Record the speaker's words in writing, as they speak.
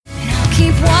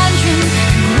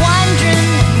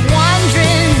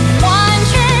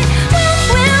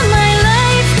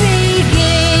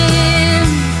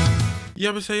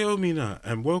Yabaseo Mina,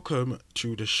 and welcome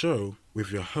to the show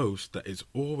with your host that is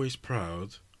always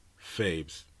proud,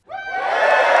 Fabes.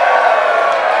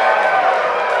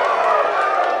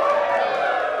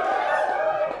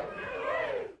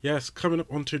 Yes, coming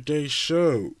up on today's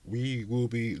show, we will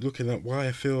be looking at why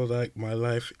I feel like my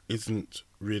life isn't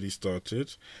really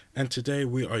started. And today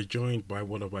we are joined by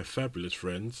one of my fabulous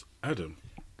friends, Adam.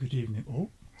 Good evening, all.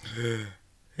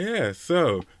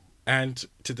 And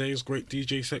today's great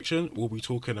DJ section, we'll be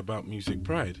talking about music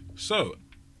pride. So,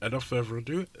 enough further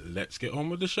ado, let's get on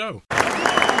with the show.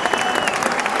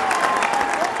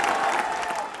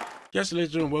 Yes, ladies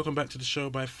and gentlemen, welcome back to the show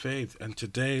by Faith. And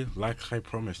today, like I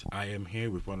promised, I am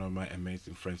here with one of my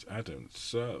amazing friends, Adam.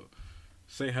 So,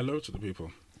 say hello to the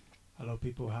people. Hello,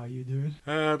 people. How are you doing?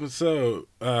 My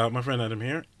friend Adam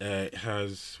here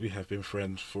we have been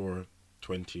friends for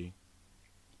 20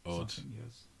 odd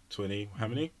years. 20, how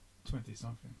many?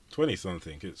 20-something.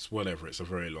 20-something. It's whatever. It's a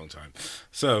very long time.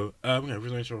 So, we've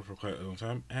known each other for quite a long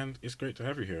time, and it's great to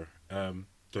have you here.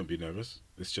 Don't be nervous.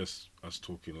 It's just us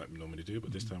talking like we normally do,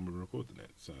 but this time we're recording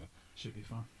it, so... Should be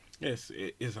fun. Yes,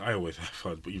 it is. I always have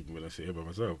fun, but even when I sit here by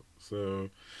myself. So,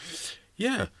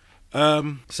 yeah.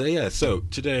 So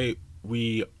today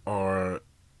we are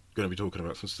going to be talking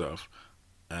about some stuff,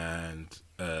 and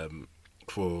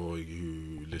for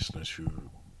you listeners who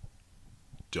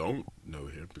don't know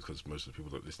here, because most of the people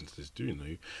that listen to this do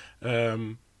know,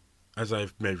 as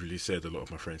I've majorly said, a lot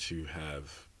of my friends who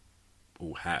have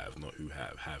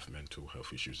mental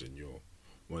health issues, and you're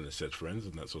one of the said friends,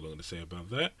 and that's all I'm going to say about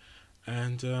that.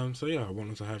 And I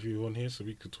wanted to have you on here so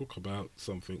we could talk about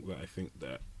something that I think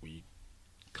that we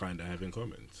kind of have in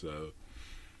common. So,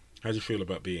 how do you feel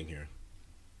about being here?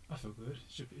 I feel good.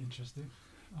 Should be interesting.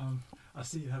 I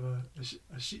see you have a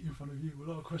sheet in front of you with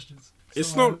a lot of questions.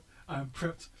 I'm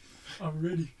prepped. I'm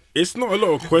ready. It's not a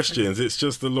lot of questions. It's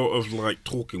just a lot of like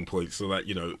talking points, so that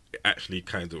actually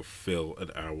kind of fill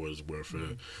an hour's worth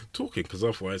of talking. Because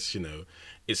otherwise,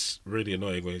 it's really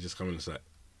annoying when you just come in and say,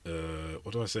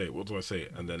 "What do I say? What do I say?"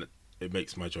 And then it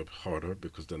makes my job harder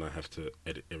because then I have to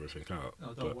edit everything out.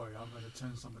 No, don't worry. I'm going to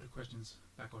turn some of the questions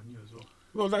back on you as well.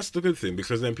 Well, that's the good thing,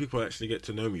 because then people actually get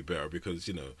to know me better. Because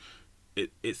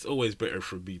it's always better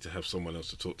for me to have someone else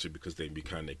to talk to, because then we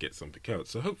kind of get something out.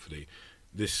 So hopefully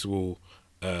this will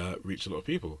reach a lot of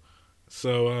people.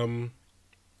 So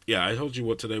I told you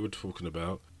what today we're talking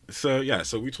about. So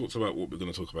we talked about what we're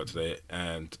going to talk about today,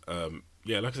 and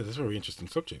like I said, it's a very interesting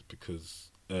subject, because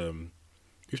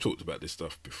we've talked about this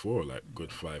stuff before, like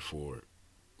good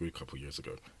couple years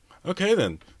ago. Okay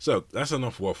then, so that's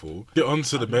enough waffle. Get on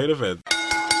to the main event.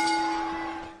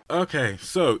 Okay,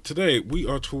 so today we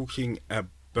are talking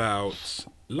about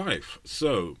life.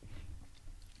 So,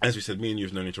 as we said, me and you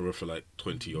have known each other for like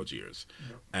 20 odd years.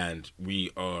 Yep. And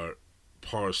we are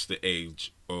past the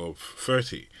age of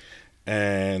 30.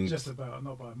 And just about,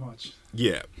 not by much.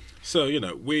 Yeah. So,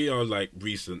 we are like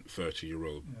recent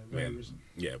 30-year-old men. Recent.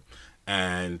 Yeah.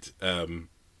 And,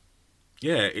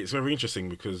 it's very interesting,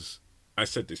 because I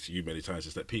said this to you many times,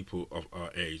 is that people of our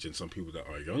age and some people that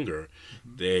are younger,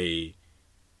 they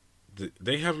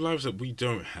have lives that we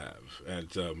don't have.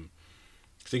 And to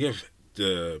give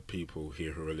the people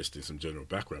here who are listening some general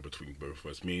background between both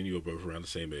of us, me and you are both around the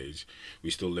same age. We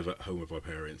still live at home with our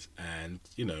parents, and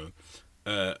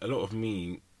a lot of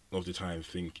me of the time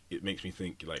it makes me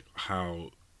think like,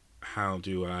 how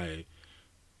do I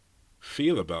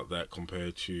feel about that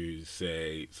compared to,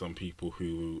 say, some people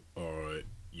who are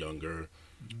younger,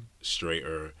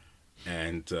 straighter,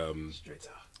 and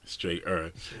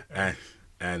straighter,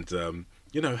 and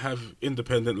have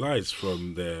independent lives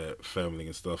from their family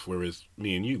and stuff, whereas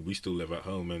me and you, we still live at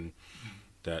home, and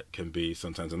that can be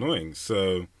sometimes annoying.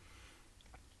 So,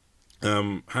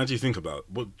 how do you think about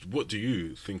what do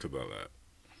you think about that?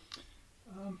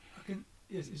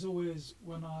 It's always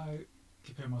when I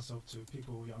compare myself to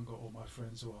people younger or my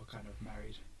friends who are kind of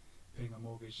married, paying a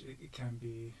mortgage, it can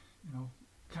be,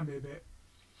 a bit.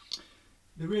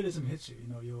 The realism hits you.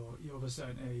 You're of a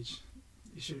certain age.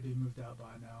 You should be moved out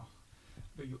by now,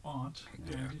 but you aren't.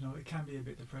 Yeah. And it can be a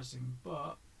bit depressing,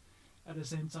 but at the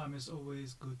same time, it's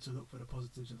always good to look for the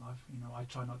positives in life. I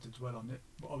try not to dwell on it,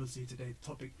 but obviously today's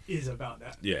topic is about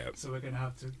that. Yeah. So we're going to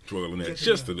have to dwell on it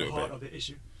just a little bit. Heart bit of the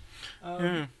issue.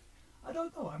 Yeah. I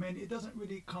don't know. I mean, it doesn't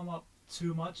really come up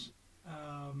too much,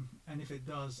 and if it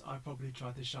does, I probably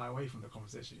try to shy away from the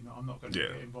conversation. I'm not going to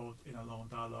get involved in a long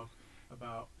dialogue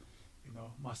about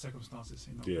my circumstances.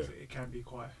 Because it can be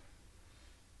quite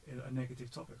a negative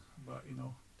topic. But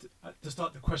to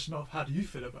start the question off, how do you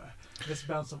feel about it? Let's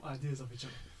bounce some ideas off each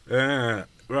other.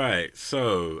 Right.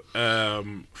 So,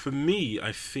 for me,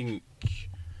 I think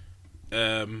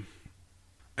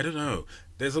I don't know.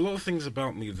 There's a lot of things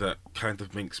about me that kind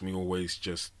of makes me always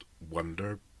just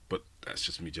wonder, but that's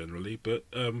just me generally. But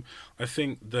I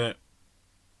think that,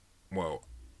 well,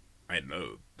 I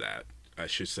know that I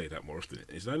should say that more often.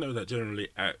 Is I know that generally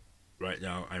at right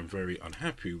now I'm very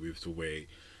unhappy with the way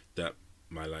that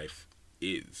my life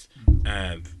is,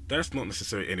 and that's not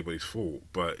necessarily anybody's fault.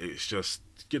 But it's just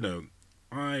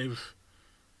I've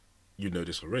you know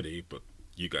this already, but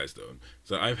you guys don't.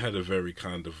 So I've had a very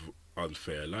kind of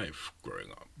unfair life growing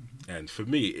up. And for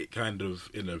me, it kind of,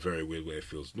 in a very weird way,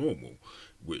 feels normal,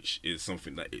 which is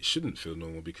something that it shouldn't feel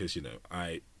normal because,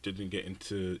 I didn't get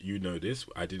into, this,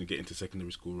 I didn't get into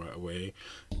secondary school right away.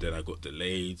 Then I got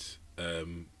delayed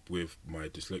with my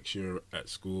dyslexia at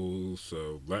school,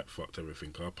 so that fucked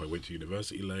everything up. I went to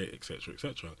university late, etc.,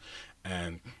 etc.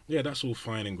 And yeah, that's all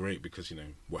fine and great because,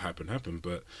 what happened.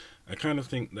 But I kind of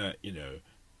think that,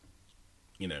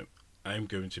 I'm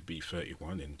going to be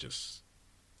 31 in just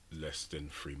less than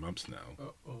 3 months now.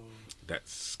 Uh-oh.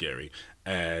 That's scary.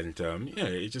 And yeah,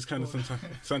 it just kind of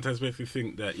sometimes makes me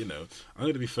think that, I'm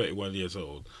going to be 31 years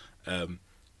old.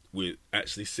 We're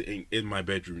actually sitting in my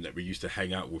bedroom that we used to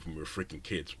hang out with when we were freaking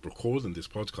kids, recording this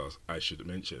podcast, I should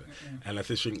mention. Mm-hmm. And I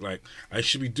just think, like, I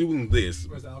should be doing this.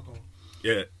 Where's the alcohol?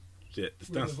 Yeah. Yeah,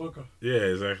 where's the hooker? Yeah,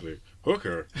 exactly.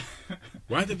 Hooker?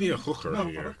 Why'd there be a hooker no,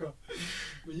 here? Hooker.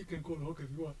 But you can call it hooker if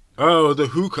you want. Oh, the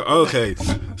hookah. Okay.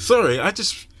 Sorry, I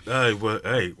just...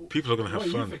 hey, people are going to have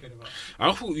fun. What are you thinking about?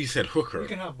 I thought you said hooker. We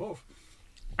can have both.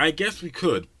 I guess we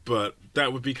could, but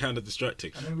that would be kind of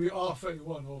distracting. And then we are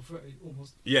 31 or 30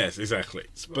 almost. Yes, exactly.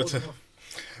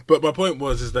 But my point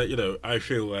is that, I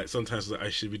feel like sometimes that I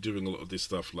should be doing a lot of this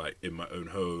stuff like in my own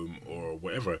home or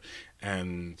whatever,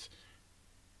 and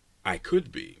I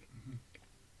could be. Mm-hmm.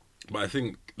 But I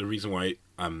think the reason why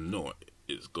I'm not,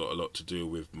 it's got a lot to do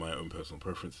with my own personal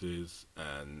preferences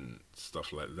and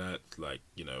stuff like that. Like,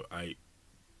 I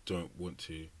don't want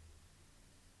to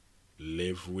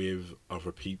live with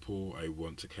other people. I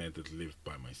want to kind of live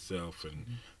by myself and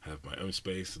have my own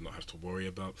space and not have to worry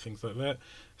about things like that.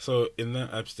 So in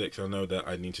that aspect, I know that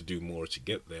I need to do more to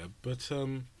get there. But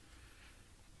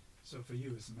so for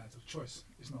you, it's a matter of choice.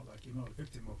 It's not like you're not a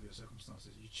victim of your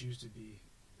circumstances. You choose to be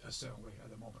a certain way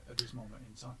at this moment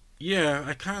in time. Yeah,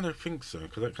 I kind of think so,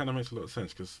 because that kind of makes a lot of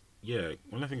sense. Because yeah,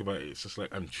 when I think about it, it's just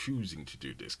like I'm choosing to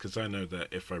do this because I know that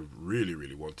if I really,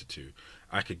 really wanted to,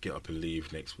 I could get up and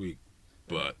leave next week.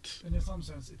 But and in some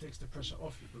sense, it takes the pressure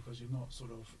off you because you're not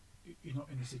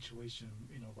in a situation,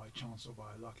 by chance or by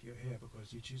luck. You're here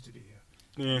because you choose to be here.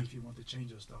 Yeah. And if you want to change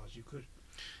your stars, you could.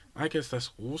 I guess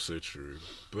that's also true,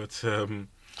 but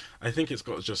I think it's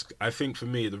got just. I think for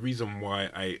me, the reason why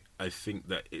I think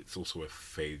that it's also a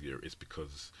failure is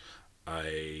because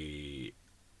I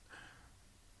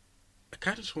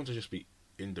kind of just want to just be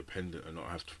independent and not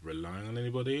have to rely on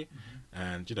anybody.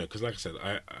 And because like I said,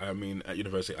 I mean at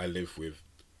university I live with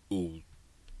all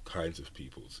kinds of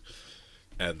peoples,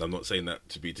 and I'm not saying that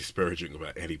to be disparaging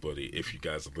about anybody. If you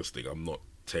guys are listening, I'm not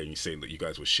saying that you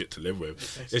guys were shit to live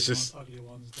with. It's just ugly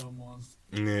ones, dumb ones,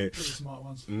 yeah, pretty smart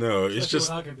ones. No, it's just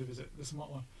when I came to visit, the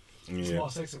smart one, the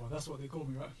smart sexy one. That's what they call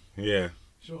me, right? Yeah.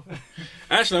 Sure.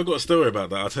 Actually, I've got a story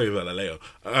about that. I'll tell you about that later.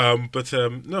 But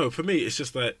no, for me, it's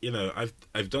just that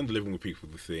I've done the living with people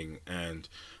thing, and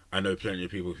I know plenty of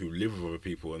people who live with other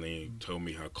people, and they tell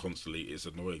me how constantly it's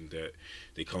annoying that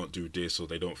they can't do this or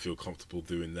they don't feel comfortable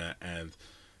doing that. And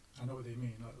I know what they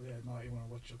mean. Like, yeah, now you want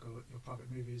to watch your private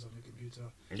movies on your computer.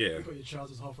 Yeah. You got your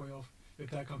trousers halfway off. If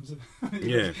that comes in,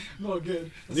 yeah, not good.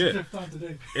 That's yeah, the fifth time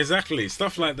today. Exactly,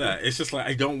 stuff like that. It's just like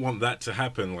I don't want that to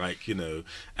happen. Like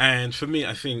and for me,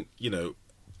 I think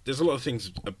there's a lot of things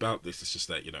about this. It's just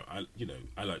that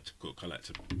I like to cook, I like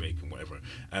to bake and whatever,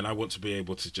 and I want to be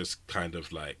able to just kind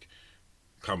of like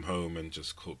come home and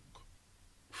just cook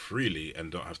freely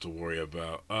and don't have to worry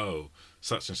about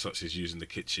such and such is using the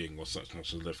kitchen or such and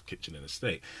such has left the kitchen in a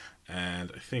state.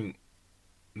 And I think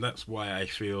that's why I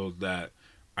feel that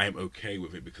I'm okay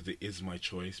with it, because it is my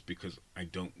choice, because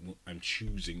I'm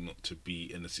choosing not to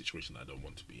be in a situation I don't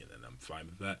want to be in, and I'm fine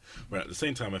with that. But at the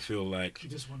same time, I feel like you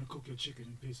just want to cook your chicken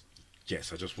in peace.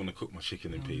 Yes, I just want to cook my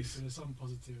chicken in peace. So there's some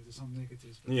positives, there's some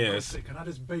negatives. But yes. Can I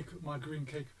just bake my green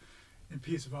cake in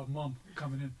peace without Mum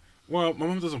coming in? Well, my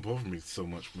mum doesn't bother me so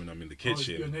much when I'm in the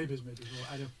kitchen. Your neighbours maybe,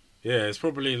 or Adam. Yeah, it's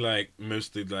probably like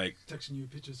mostly like texting you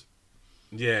pictures.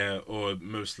 Yeah, or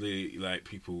mostly like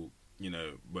people,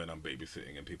 when I'm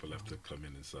babysitting and people have to come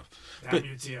in and stuff. Damn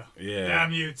you, Tia. Yeah.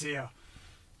 Damn you, Tia.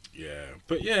 Yeah.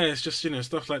 But yeah, it's just,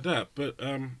 stuff like that. But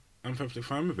I'm perfectly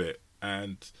fine with it.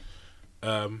 And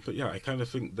but yeah, I kind of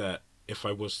think that if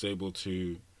I was able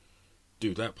to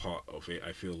do that part of it,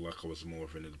 I feel like I was more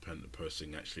of an independent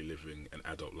person, actually living an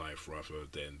adult life rather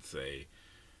than say,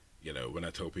 when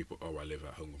I tell people, oh, I live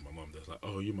at home with my mum, they're like,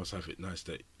 oh, you must have it nice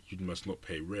that you must not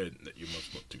pay rent, that you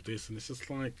must not do this, and it's just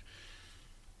like,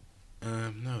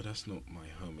 no, that's not my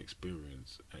home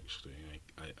experience. Actually,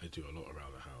 I do a lot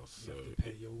around the house. You so have to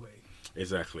pay your way.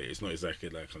 Exactly, it's not exactly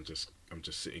like I'm just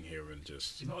sitting here and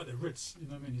just. He's not at the Ritz, you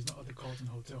know what I mean? He's not at the Carlton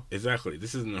Hotel. Exactly,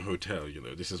 this isn't a hotel.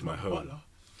 This is my home. Butler.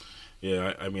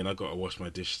 Yeah, I mean, I gotta wash my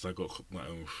dishes. I gotta cook my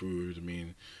own food.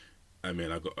 I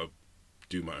gotta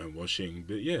do my own washing.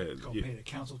 But yeah, Gotta pay the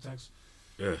council tax.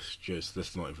 Yes, just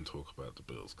let's not even talk about the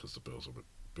bills because the bills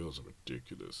are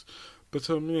ridiculous. But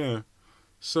yeah,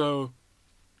 so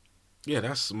yeah,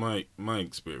 that's my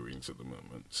experience at the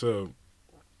moment. So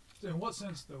in what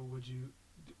sense though would you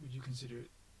consider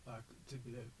it like to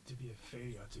be a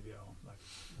failure, to be like,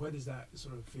 where does that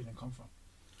sort of feeling come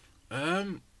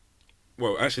from?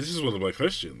 Well, actually, this is one of my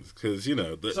questions because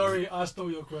Sorry, I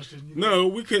stole your question.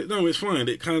 No, it's fine.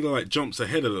 It kind of like jumps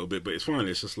ahead a little bit, but it's fine.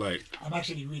 It's just like I'm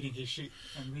actually reading his sheet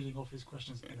and reading off his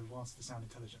questions in advance to sound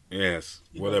intelligent. Yes,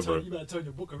 whatever. You better turn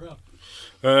your book around.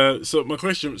 So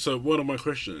one of my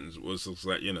questions was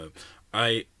like,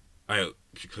 I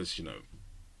because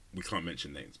we can't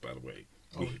mention names, by the way.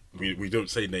 We don't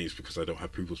say names because I don't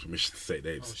have people's permission to say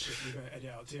names. Oh shit, you better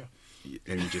edit out here.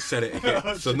 And you just said it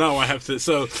again. So now I have to.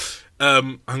 So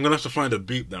I'm gonna have to find a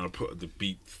beep now and put the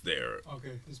beep there.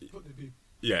 Okay, just put the beep.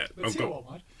 Yeah,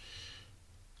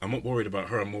 I'm not worried about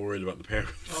her. I'm more worried about the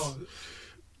parents. Oh,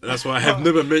 that's why I have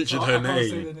never mentioned her I can't name.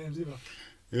 say their names either.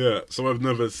 Yeah, so I've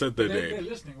never said their name. They're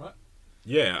listening, right?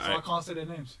 Yeah, so I can't say their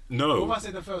names. No. What if I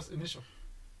say the first initial?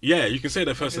 Yeah, you can say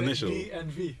their first initial. D and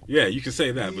V. Yeah, you can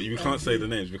say that, but you can't say the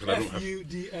names because I don't have.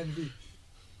 FUDNV.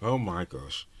 Oh my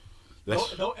gosh.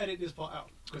 Don't edit this part out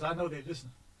because I know they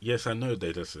listen. Yes, I know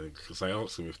they listen because I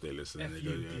asked them if they listen. And they go,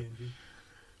 yeah. FUDNV.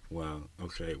 Wow.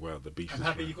 Okay. Wow. The beef. I'm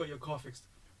happy you got your car fixed.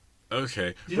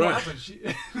 Okay. You know what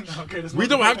happened? Okay, we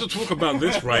don't have to talk about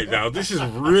this right now. This is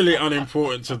really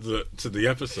unimportant to the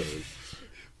episode.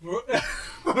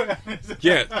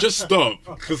 Yeah, just stop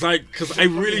because I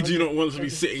really do not want to be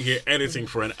sitting here editing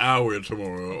for an hour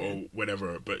tomorrow or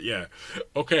whatever. But yeah,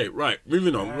 okay, right,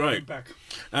 moving on, right, back.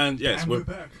 And yes, we're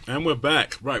back. And we're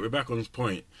back. Right, we're back on this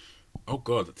point. Oh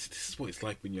God, this is what it's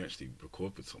like when you actually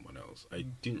record with someone else. I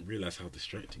didn't realize how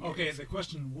distracting. Okay, it is. the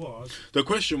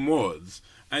question was,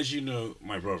 as you know,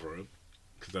 my brother,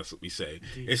 because that's what we say.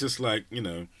 Indeed. It's just like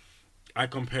I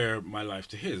compare my life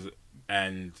to his.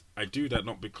 And I do that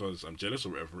not because I'm jealous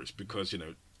or whatever. It's because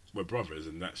we're brothers,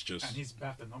 and that's just. And he's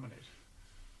BAFTA nominated.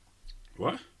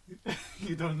 What?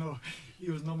 You don't know?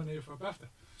 He was nominated for a BAFTA.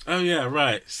 Oh yeah,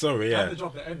 right. Sorry, yeah. I have to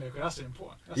drop that in there because that's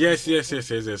important. Yes. I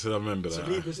remember that.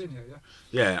 So leave this in here, yeah.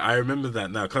 Yeah, I remember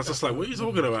that now. Cause I was like, "What are you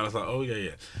talking about?" I was like, "Oh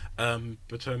yeah."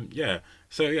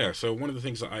 Yeah. So one of the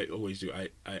things that I always do, I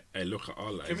look at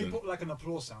our lives. Can we put like an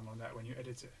applause sound on that when you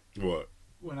edit it? What?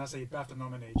 When I say BAFTA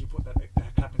nominated, you put that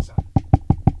clapping sound.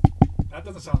 That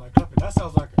doesn't sound like clapping. That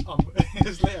sounds like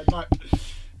it's late at night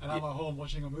and I'm at home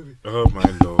watching a movie. Oh my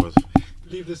Lord.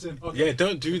 Leave this in. Okay. Yeah,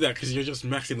 don't do that because you're just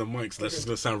maxing the mics. That's just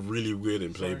going to sound really weird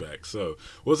in playback. So,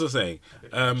 what was I saying?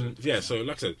 Yeah, so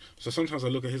like I said, so sometimes I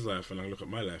look at his life and I look at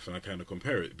my life and I kind of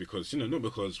compare it because, not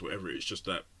because whatever, it's just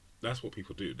that that's what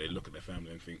people do. They look at their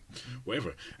family and think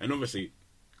whatever. And obviously,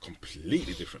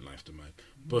 completely different life to mine.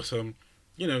 But,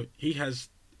 he has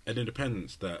an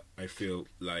independence that I feel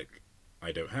like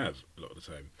I don't have a lot of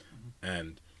the time.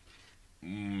 And,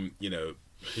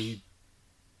 he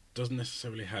doesn't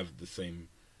necessarily have the same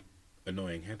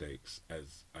annoying headaches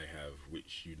as I have,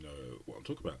 which you know what I'm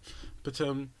talking about. But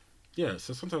yeah,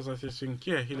 so sometimes I just think,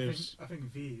 yeah, he lives. I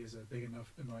think V is a big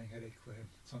enough annoying headache for him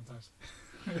sometimes.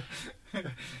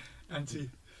 And T,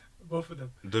 both of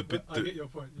them. I get your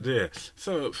point. Yeah.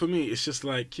 So for me, it's just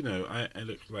like I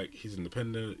look like he's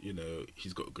independent.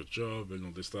 He's got a good job and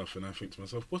all this stuff, and I think to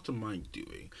myself, what am I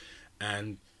doing?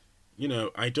 And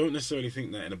I don't necessarily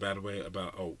think that in a bad way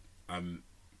about I'm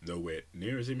nowhere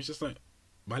near as him. It's just like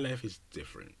my life is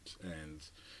different and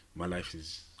my life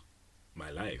is my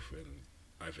life and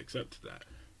I've accepted that.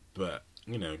 But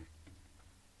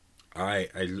I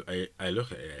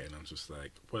look at it and I'm just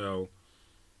like, well,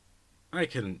 I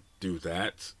can do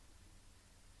that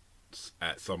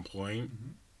at some point.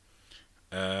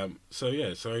 So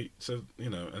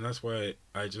and that's why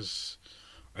I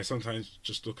sometimes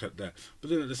just look at that. But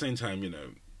then at the same time, a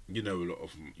lot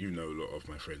of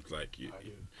my friends like you. I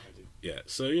do. Yeah.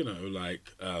 So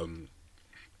like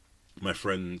my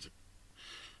friend,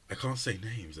 I can't say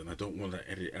names, and I don't want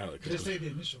to edit it out. Just say the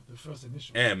initial, the first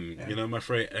initial. M. You know my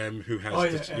friend M, who has. Oh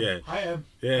yeah, yeah. Hi M.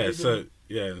 Yeah. So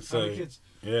Kids?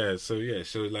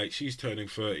 So like she's turning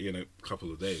 30 in a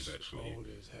couple of days actually. Old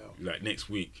as hell. Like next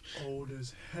week. Old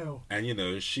as hell. And you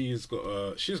know she's got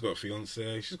a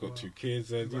fiance, she's got 2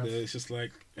 kids, and you know it's just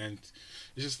like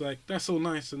that's all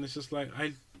nice, and it's just like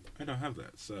I don't have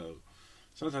that. So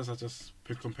sometimes I just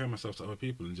compare myself to other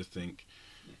people and just think,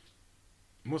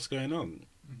 what's going on?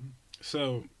 Mm-hmm.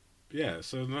 So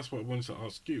so that's what I wanted to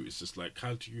ask you. It's just like,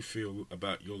 how do you feel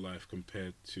about your life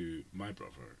compared to my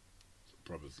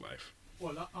brother's life?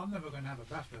 Well, I'm never going to have a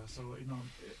BAFTA, so you know,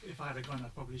 if I had a gun,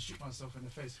 I'd probably shoot myself in the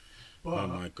face. But oh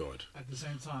my God! At the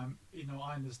same time, you know,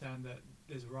 I understand that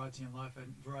there's variety in life,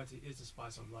 and variety is the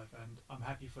spice of life. And I'm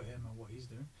happy for him and what he's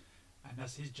doing, and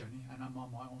that's his journey, and I'm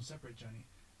on my own separate journey.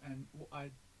 And what I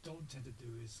don't tend to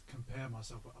do is compare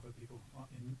myself with other people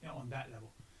on that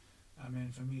level. I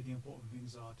mean, for me, the important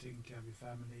things are taking care of your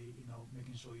family, you know,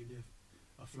 making sure you live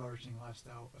a flourishing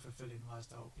lifestyle, a fulfilling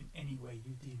lifestyle in any way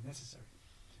you deem necessary.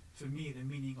 For me, the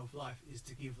meaning of life is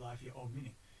to give life your own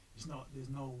meaning. There's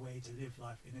no way to live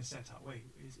life in a set out way.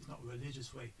 It's not a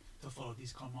religious way to follow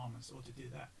these commandments or to do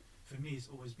that. For me, it's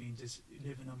always been just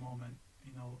live in a moment,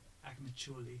 you know, act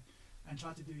maturely and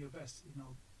try to do your best, you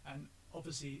know. And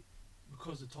obviously,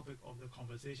 because the topic of the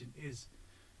conversation is,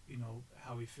 you know,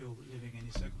 how we feel living in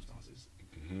these circumstances.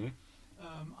 Mm-hmm.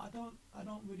 I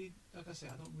don't really, like I say,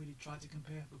 I don't really try to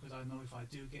compare, because I know if I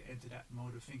do get into that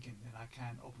mode of thinking, then I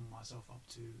can open myself up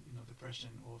to, you know, depression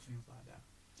or things like that.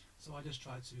 So I just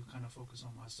try to kind of focus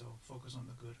on myself, focus on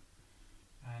the good,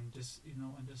 and just, you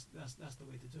know, and just that's the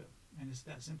way to do it. And it's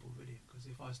that simple, really. Because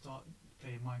if I start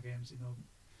playing mind games, you know,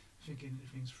 thinking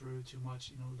things through too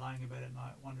much, you know, lying in bed at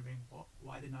night, wondering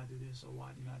why didn't I do this or why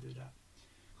didn't I do that?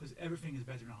 Because everything is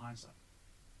better in hindsight.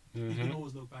 Mm-hmm. You can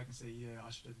always look back and say, yeah,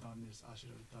 I should have done this, I should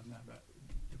have done that, but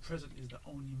the present is the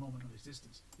only moment of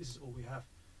existence. This is all we have.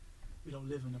 We don't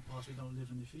live in the past, we don't live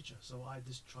in the future. So I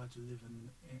just try to live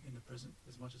in the present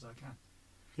as much as I can.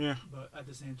 Yeah. But at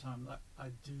the same time, like, I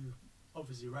do,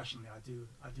 obviously rationally, I do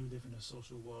live in a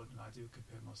social world, and I do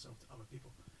compare myself to other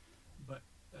people. But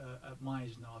at my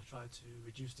age now, I've tried to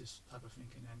reduce this type of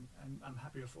thinking, and I'm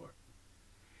happier for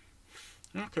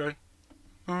it. Okay.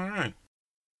 All right.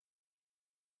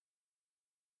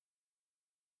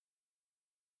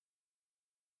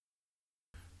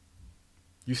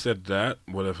 You said that,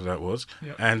 whatever that was,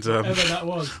 Yep. and Whatever that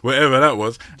was, whatever that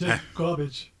was, just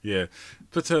garbage. yeah.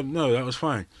 But no, that was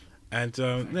fine. And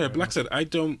yeah, but like I said, I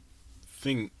don't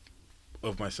think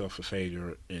of myself a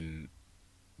failure in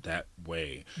that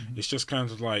way. Mm-hmm. It's just kind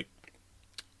of like,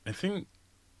 I think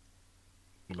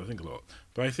a lot,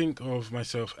 but I think of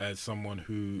myself as someone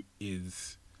who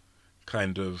is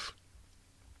kind of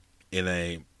in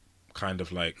a kind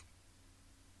of like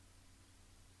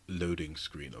loading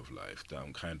screen of life that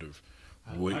I'm kind of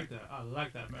I like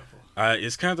that metaphor.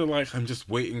 it's kind of like I'm just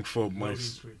waiting for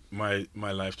my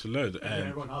life to load, and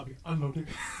everyone, I'll be unloading.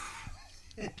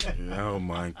 oh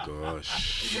my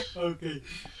gosh. Okay.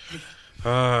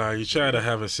 You try to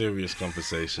have a serious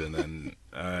conversation, and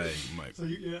I might. So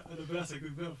that's a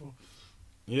good metaphor.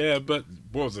 Yeah, but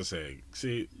what was I saying?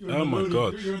 See,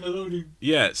 God. You're in the loading.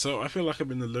 Yeah, so I feel like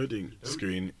I'm in the loading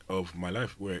screen of my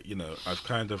life, where, you know, I've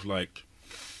kind of like,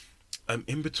 I'm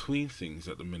in between things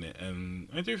at the minute, and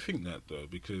I do think that though,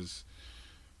 because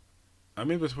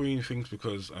I'm in between things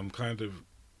because I'm kind of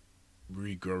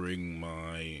regrowing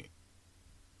my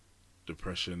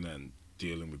depression and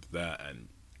dealing with that and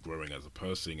growing as a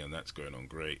person, and that's going on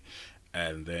great.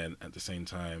 And then at the same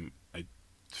time, I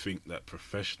think that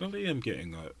professionally I'm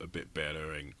getting a bit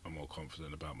better and I'm more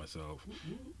confident about myself.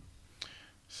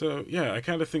 So yeah, I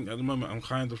kind of think at the moment I'm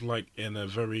kind of like in a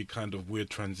very kind of weird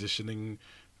transitioning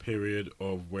period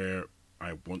of where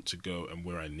I want to go and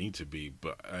where I need to be,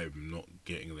 but I'm not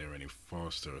getting there any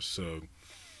faster. So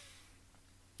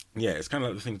yeah, it's kind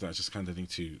of like the things that I just kind of need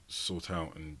to sort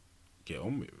out and get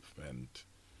on with. And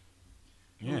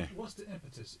yeah. What's the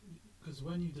impetus? Because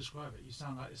when you describe it, you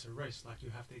sound like it's a race. Like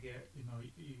you have to get, you know,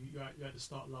 you're at the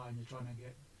start line, you're trying to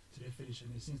get to the finish,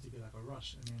 and it seems to be like a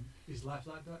rush. I mean, is life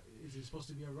like that? Is it supposed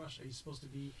to be a rush? Are you supposed to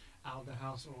be out of the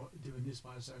house or doing this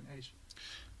by a certain age?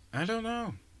 I don't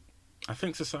know. I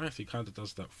think society kind of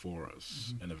does that for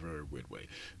us in a very weird way.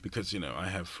 Because, you know, I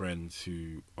have friends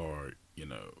who are, you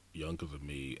know, younger than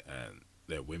me, and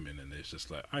they're women, and it's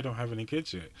just like, I don't have any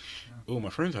kids yet. Yeah. Oh, my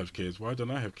friends have kids. Why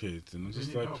don't I have kids? And I'm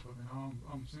just like, help. I mean,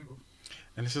 I'm single.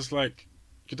 And it's just like,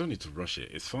 you don't need to rush it.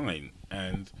 It's fine.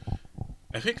 And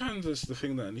I think kind of that's the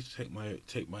thing that I need to take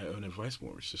my own advice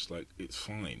more. It's just like it's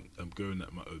fine. I'm going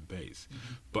at my own pace,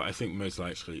 but I think most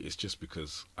likely it's just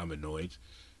because I'm annoyed,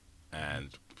 and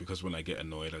because when I get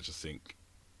annoyed, I just think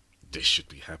this should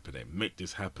be happening. Make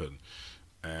this happen,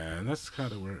 and that's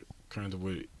kind of what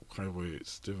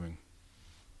it's doing.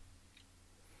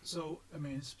 So I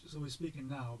mean, so we're speaking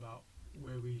now about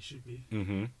where we should be.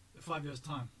 Mm-hmm. 5 years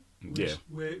time. Yeah.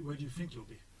 Where do you think you'll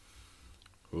be?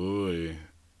 Ooh,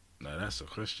 now that's a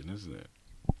question, isn't it?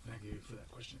 Thank you for that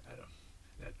question, Adam.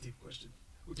 That deep question.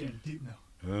 We're getting deep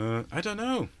now. I don't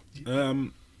know. Deep.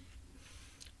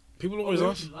 People always where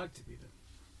ask. would you like to be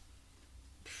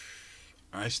then?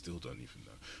 I still don't even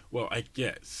know. Well, I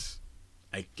guess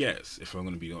if I'm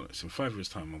going to be honest, in 5 years'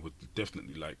 time, I would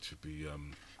definitely like to be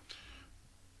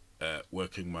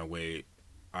working my way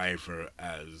either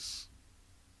as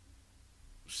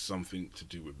something to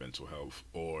do with mental health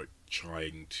or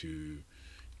trying to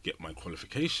get my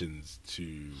qualifications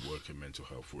to work in mental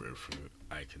health wherever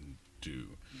I can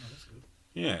do. No, that's good.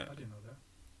 Yeah. I didn't know that.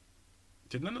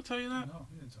 Didn't I not tell you that? No,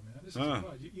 you didn't tell me that. This is a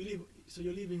surprise. You leave, so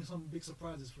you're leaving some big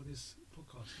surprises for this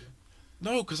podcast, yeah?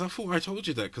 No, because I thought I told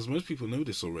you that, because most people know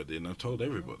this already, and I've told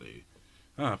everybody.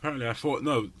 Apparently I thought,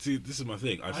 no, see, this is my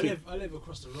thing. I live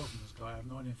across the road from this guy. I've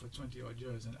known him for 20 odd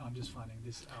years, and I'm just finding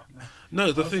this out now. No,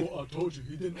 I thought I told you.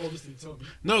 He didn't obviously tell me.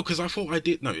 No, because I thought I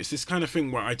did. No, it's this kind of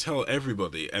thing where I tell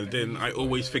everybody, and then I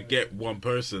always forget one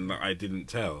person that I didn't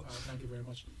tell. Thank you very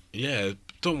much. Yeah,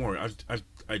 don't worry.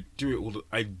 I do it all.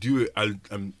 I do it.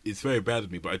 It's very bad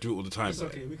of me, but I do it all the time. It's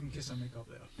okay. We can kiss and make up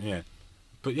later. Yeah,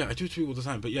 but yeah, I do it all the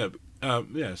time. But yeah,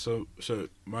 yeah. So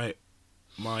my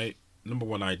number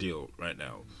one ideal right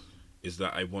now is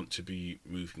that I want to be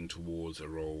moving towards a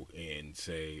role in,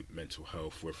 say, mental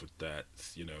health, whether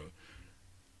that's,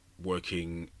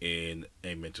 working in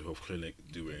a mental health clinic,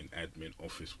 doing admin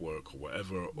office work or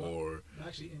whatever, or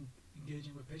actually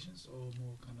engaging with patients, or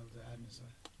more kind of the admin side.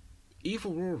 Either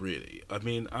or, really. I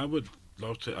mean, I would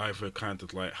love to either kind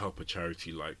of like help a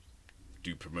charity, like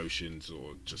do promotions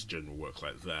or just general work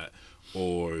like that,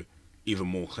 or even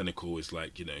more clinical is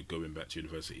like, going back to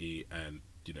university and,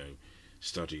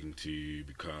 studying to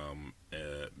become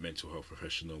a mental health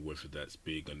professional, whether that's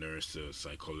being a nurse or a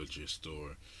psychologist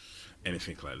or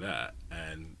anything like that.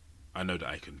 And I know that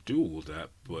I can do all that,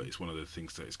 but it's one of the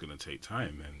things that it's going to take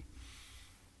time. And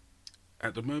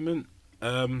at the moment,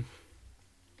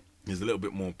 there's a little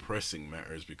bit more pressing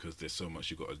matters because there's so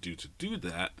much you got to do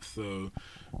that. So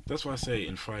that's why I say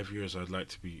in 5 years I'd like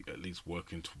to be at least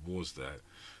working towards that.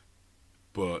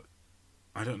 But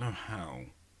I don't know how.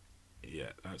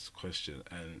 Yeah, that's the question.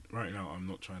 And right now I'm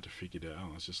not trying to figure that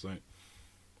out. It's just like,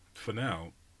 for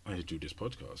now, I do this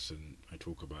podcast and I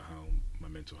talk about how my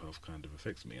mental health kind of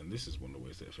affects me. And this is one of the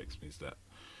ways that affects me, is that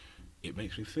it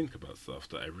makes me think about stuff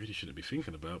that I really shouldn't be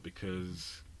thinking about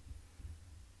because,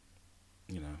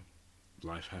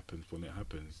 life happens when it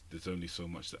happens. There's only so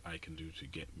much that I can do to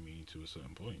get me to a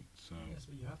certain point. So yes,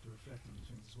 but you have to reflect on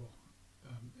things as well.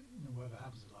 Whatever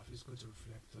happens in life, it's good to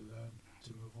reflect, to learn,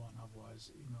 to move on.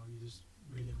 Otherwise, you just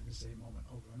relive in the same moment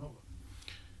over and over.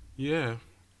 Yeah,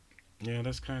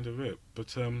 that's kind of it. But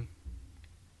so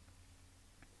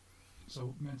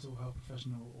mental health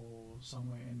professional or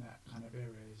somewhere in that kind of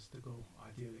area is the goal,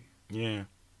 ideally. Yeah.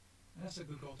 And that's a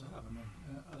good goal to have. I mean,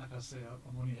 like I say,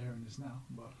 I'm only hearing this now,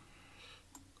 but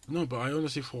no, but I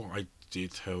honestly thought I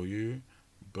did tell you,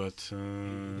 but he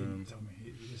didn't tell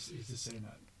me. He's just saying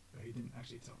that. But he didn't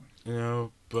actually tell me.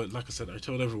 But like I said, I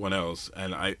told everyone else,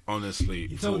 and I honestly...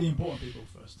 He told the important people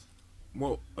first.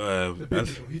 Well, the big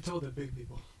people. He told the big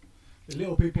people. The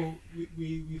little people,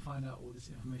 we find out all this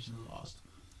information last.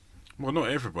 Well, not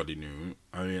everybody knew.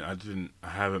 I mean, I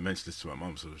haven't mentioned this to my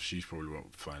mum, so she probably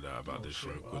won't find out about this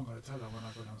for a good... I'm going to tell her when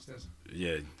I go downstairs.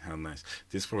 Yeah, how nice.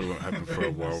 This probably won't happen for a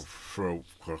while, for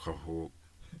a couple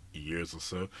years or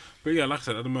so. But yeah, like I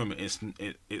said, at the moment it's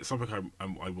something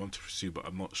I want to pursue, but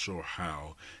I'm not sure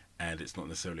how, and it's not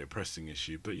necessarily a pressing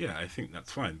issue. But yeah, I think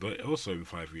that's fine. But also in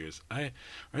 5 years, I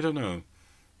don't know.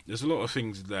 There's a lot of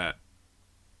things that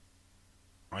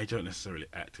I don't necessarily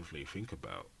actively think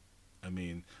about. I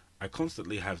mean, I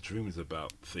constantly have dreams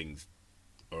about things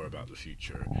or about the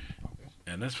future,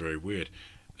 and that's very weird.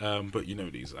 But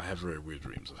these, I have very weird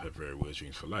dreams. I've had very weird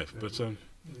dreams for life. But you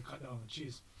cut down on the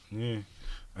cheese. Yeah,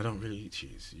 I don't really eat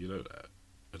cheese. You know that.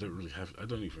 I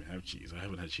don't even have cheese. I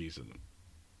haven't had cheese in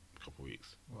a couple of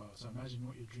weeks. Wow. So imagine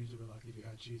what your dreams would be like if you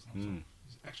had cheese.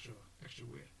 It's extra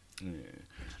weird.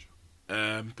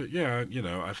 Yeah. But yeah,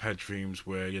 I've had dreams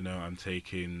where I'm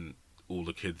taking all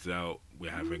the kids out.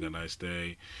 We're having a nice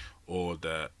day, or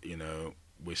that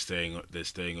they're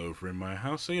staying over in my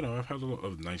house. So I've had a lot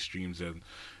of nice dreams, and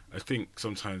I think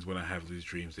sometimes when I have these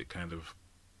dreams, it kind of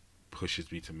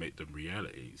pushes me to make them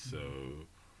reality. So,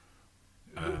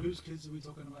 whose kids are we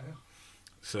talking about here?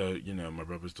 So my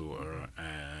brother's daughter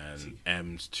and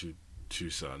M's two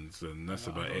sons, and that's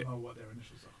about it. I don't know what their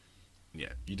initials are.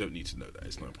 Yeah, you don't need to know that.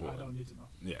 It's not important. I don't need to know.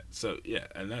 Yeah, so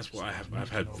and that's what I have. I've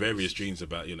had various dreams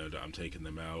about that I'm taking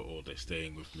them out or they're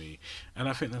staying with me, and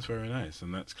I think that's very nice,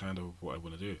 and that's kind of what I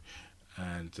want to do.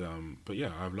 And but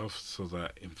yeah, I'd love so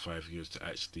that in 5 years to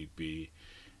actually be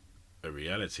a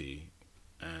reality,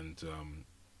 and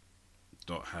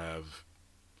not have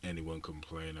anyone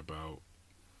complain about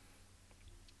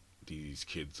these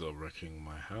kids are wrecking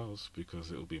my house,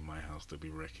 because it'll be my house they'll be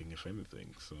wrecking if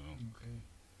anything. So okay.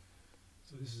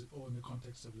 So this is all in the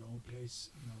context of your own place,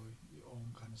 your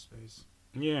own kind of space.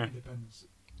 Yeah. Independence.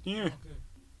 Yeah. Okay.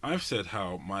 I've said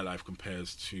how my life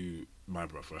compares to my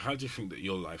brother. How do you think that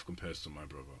your life compares to my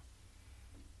brother?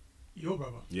 Your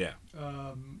brother? Yeah.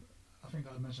 I think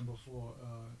I mentioned before,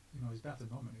 he's BAFTA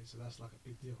nominated, so that's like a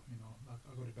big deal. Like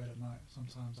I go to bed at night.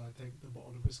 Sometimes I take the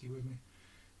bottle of whiskey with me,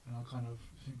 and I kind of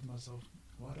think to myself,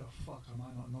 why the fuck am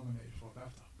I not nominated for a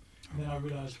BAFTA? And then I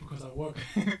realised because I work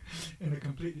in a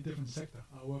completely different sector.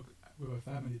 I work with a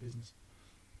family business.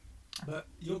 But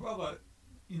your brother,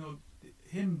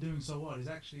 him doing so well is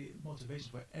actually motivation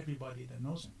for everybody that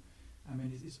knows him. I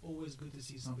mean, it's always good to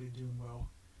see somebody doing well.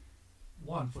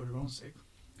 One, for their own sake.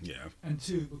 Yeah. And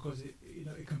two, because it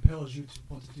compels you to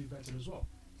want to do better as well.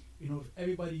 If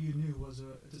everybody you knew was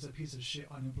just a piece of shit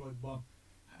unemployed bum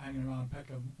hanging around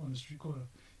Peckham on the street corner,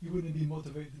 you wouldn't be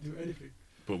motivated to do anything.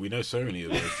 But we know so many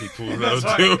of those people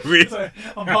that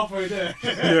do. I'm halfway there.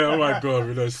 Yeah, oh my god,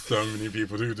 we know so many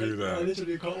people who do that. I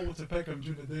literally can't walk to Peckham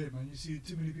during the day, man. You see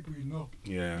too many people you know.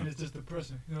 Yeah. And it's just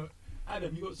depressing.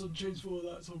 Adam, you got some change for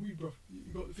some weed, bro.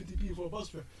 You got 50p for a bus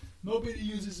fare. Nobody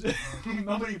uses it.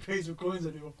 Nobody pays with coins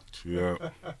anymore. Yeah.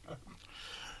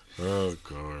 Oh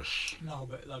gosh. No,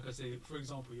 but like I say, for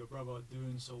example, your brother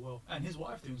doing so well and his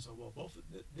wife doing so well, both of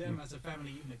them as a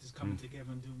family unit is coming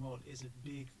together and doing well is a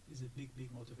big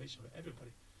motivation for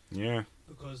everybody. Yeah.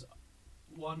 Because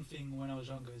one thing when I was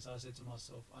younger is I said to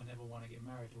myself, I never want to get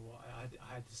married, or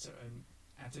I had certain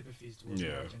antipathies towards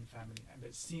marriage and family,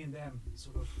 but seeing them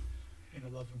sort of in a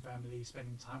loving family,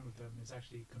 spending time with them, has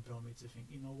actually compelled me to think,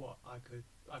 you know what, I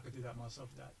could do that myself.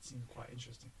 That seems quite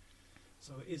interesting.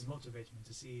 So it is motivating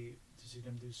to see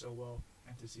them do so well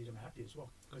and to see them happy as well.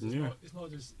 Because it's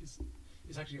not just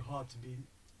it's actually hard to be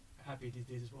happy these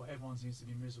days as well. Everyone seems to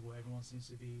be miserable. Everyone seems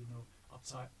to be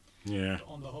uptight. Yeah.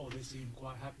 But on the whole, they seem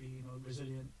quite happy,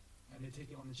 resilient, and they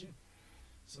take it on the chin.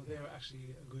 So they're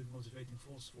actually a good motivating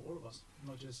force for all of us,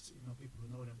 not just people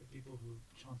who know them, but people who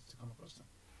chance to come across them.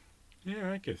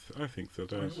 Yeah, I think so.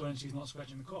 When she's not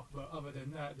scratching the cock, but other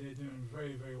than that, they're doing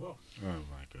very, very well. Oh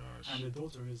my gosh! And the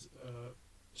daughter is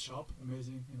sharp,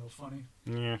 amazing, funny.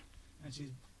 Yeah. And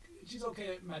she's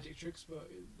okay at magic tricks, but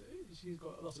she's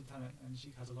got lots of talent, and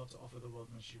she has a lot to offer the world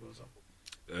when she grows up.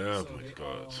 Oh my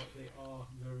god! They are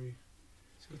very.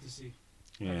 It's good to see.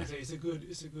 Yeah. Like I say, it's a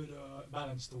good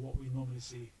balance to what we normally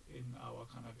see in our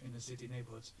kind of inner city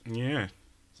neighborhoods. Yeah.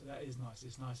 So that is nice.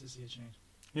 It's nice to see a change.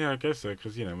 Yeah, I guess so.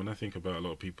 Because when I think about a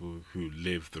lot of people who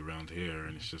lived around here,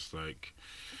 and it's just like.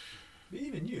 But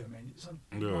even you, I mean,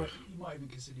 you might even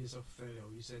consider yourself a failure.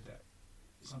 You said that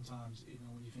sometimes,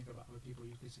 when you think about other people,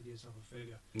 you consider yourself a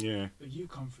failure. Yeah. But you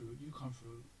come through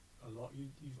a lot.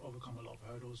 You've overcome a lot of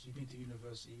hurdles. You've been to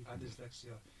university. You've had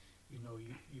dyslexia.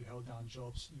 You held down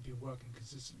jobs. You've been working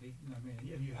consistently. You know what I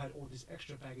mean? And you had all this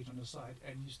extra baggage on the side,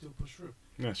 and you still push through.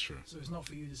 That's true. So it's not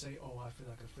for you to say, "Oh, I feel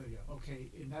like a failure." Okay,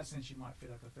 in that sense, you might feel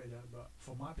like a failure, but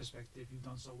from my perspective, you've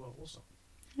done so well also,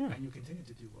 and you continue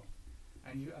to do well.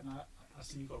 And I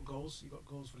see you got goals. You got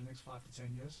goals for the next 5 to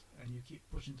 10 years, and you keep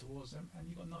pushing towards them, and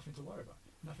you got nothing to worry about,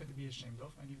 nothing to be ashamed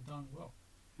of, and you've done well.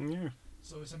 Yeah.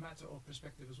 So it's a matter of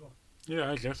perspective as well.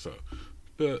 Yeah, I guess so.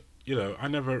 But I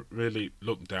never really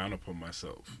look down upon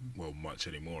myself, well, much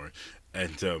anymore,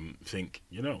 and think,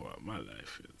 what, my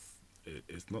life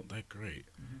is not that great.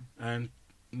 And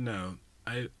no,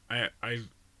 I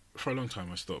for a long time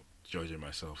I stopped judging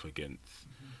myself against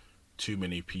too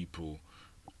many people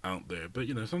out there. But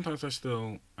sometimes I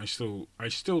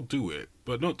still do it,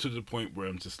 but not to the point where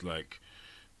I'm just like,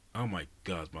 oh my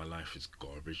god, my life is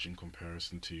garbage in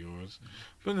comparison to yours.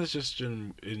 But it's just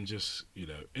it's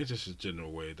just a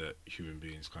general way that human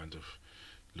beings kind of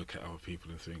look at other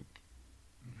people and think,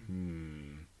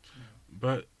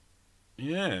 But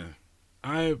yeah,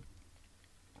 I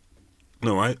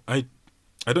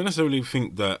don't necessarily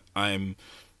think that I'm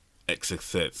a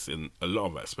success in a lot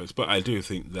of aspects, but I do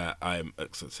think that I'm a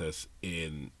success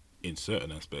in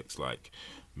certain aspects, like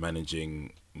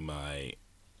managing my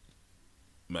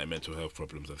mental health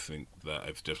problems. I think that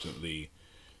I've definitely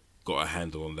got a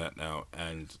handle on that now,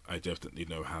 and I definitely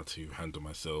know how to handle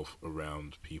myself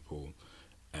around people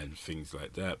and things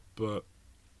like that. But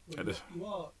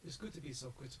it's good to be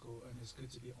self-critical, and it's good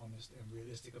to be honest and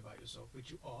realistic about yourself, which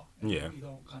you are. And yeah, you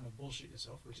don't kind of bullshit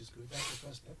yourself, which is good. That's the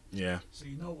first step. yeah, So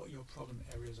you know what your problem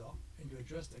areas are, and you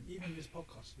address them. Even in this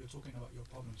podcast, you're talking about your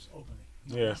problems openly.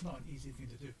 yeah. That's not an easy thing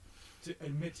to do. To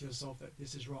admit to yourself that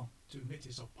this is wrong. To admit to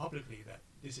yourself publicly that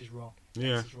this is wrong.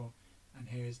 Yeah. This is wrong, and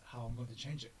here's how I'm going to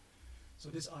change it. So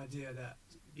this idea that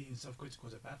being self-critical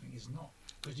is a bad thing is not,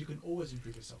 because you can always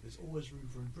improve yourself. There's always room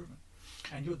for improvement,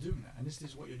 and you're doing that. And this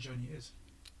is what your journey is.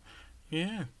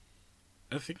 Yeah,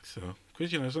 I think so.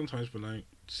 Because, sometimes when I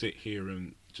sit here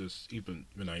and just, even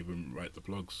when I even write the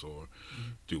blogs or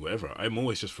do whatever, I'm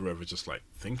always just forever just like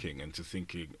thinking. And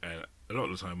a lot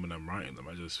of the time when I'm writing them,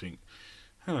 I just think,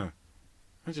 I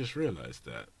just realised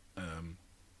that,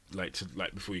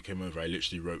 like before you came over, I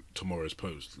literally wrote tomorrow's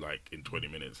post like in 20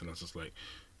 minutes, and I was just like,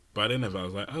 by the end of it, I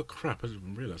was like, oh crap, I didn't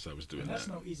even realise I was doing that. And that's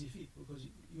no easy feat, because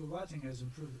your writing has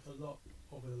improved a lot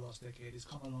over the last decade. It's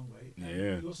come a long way. And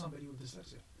yeah. You're somebody with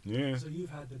dyslexia. Yeah. So you've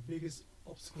had the biggest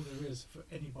obstacle there is for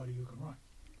anybody who can write.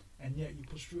 And yet you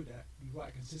push through that. You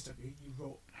write consistently. You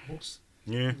wrote books.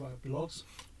 Yeah. You write blogs.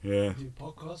 Yeah. You do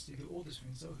podcasts. You do all these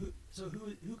things. So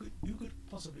who could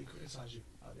possibly criticize you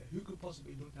out there? Who could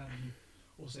possibly look down on you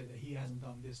or say that he hasn't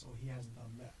done this or he hasn't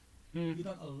done that? You've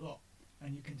done a lot,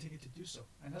 and you continue to do so.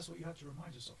 And that's what you have to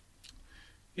remind yourself.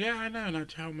 Yeah, I know, and I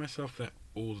tell myself that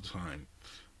all the time.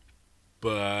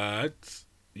 But,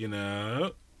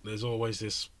 there's always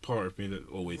this part of me that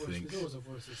always thinks... There's always a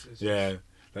voice that says... Yeah,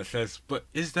 that says, but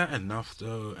is that enough,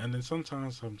 though? And then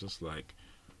sometimes I'm just like,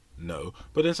 no.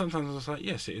 But then sometimes I'm just like,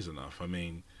 yes, it is enough. I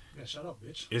mean... Yeah, shut up,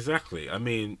 bitch. Exactly. I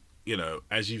mean,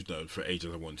 as you've known, for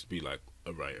ages I wanted to be like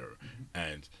a writer.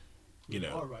 And, You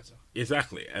are a writer.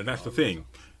 Exactly. And that's the thing.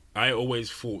 I always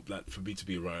thought that for me to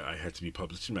be a writer, I had to be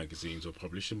published in magazines or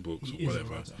published in books or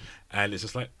whatever. And it's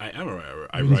just like, I am a writer.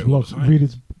 I write all the time.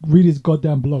 Read his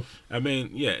goddamn blog. I mean,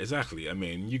 yeah, exactly. I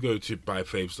mean, you go to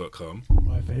buyfaves.com.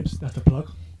 Buyfaves, that's a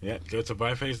plug. Yeah, go to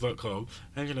buyfaves.com,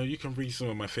 and you can read some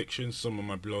of my fiction, some of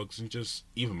my blogs, and just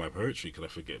even my poetry, because I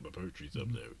forget my poetry's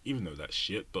up there, even though that's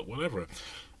shit, but whatever.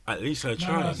 At least I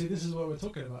tried. No, see, this is what we're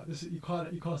talking about. You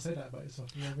can't say that about yourself.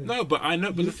 You know what I mean? No, but I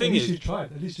know. But the thing is,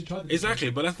 at least you tried.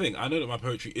 Exactly, but I think I know that my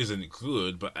poetry isn't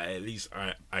good, but at least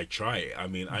I try it. I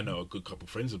mean, I know a good couple of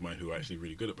friends of mine who are actually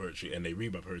really good at poetry, and they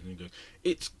read my poetry and go,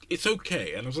 "It's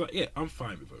okay," and I was like, "Yeah, I'm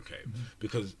fine with okay,"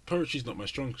 because poetry's not my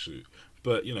strong suit.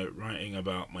 But writing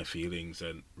about my feelings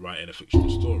and writing a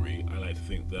fictional story, I like to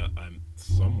think that I'm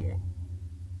somewhat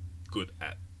good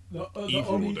at. The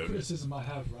only criticism I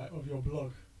have, right, of your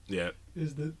blog. Yeah.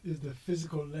 Is the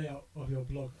physical layout of your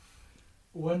blog.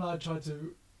 When I try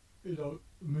to,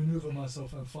 maneuver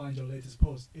myself and find your latest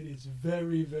post, it is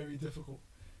very, very difficult,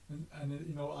 and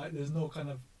there's no kind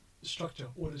of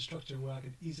ordered structure where I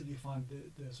can easily find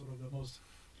the sort of the most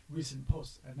recent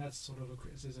post, and that's sort of a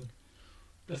criticism.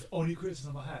 That's the only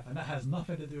criticism I have, and that has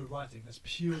nothing to do with writing. That's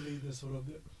purely the sort of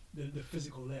the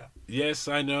physical layout. Yes,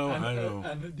 I know.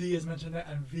 And D has mentioned that,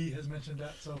 and V has mentioned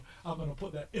that, so I'm going to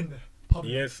put that in there.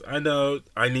 Public. Yes, I know.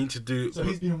 I need to do... So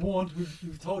he's been warned.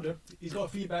 We've told him. He's got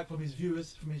feedback from his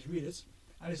viewers, from his readers,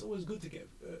 and it's always good to get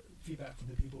feedback from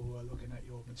the people who are looking at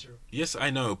your material. Yes, I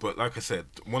know, but like I said,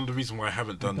 one of the reasons why I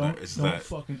haven't done that is that... Don't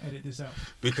fucking edit this out.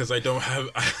 Because I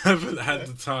haven't had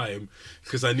the time,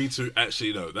 because I need to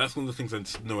actually, that's one of the things I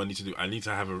know I need to do. I need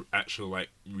to have an actual,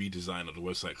 redesign of the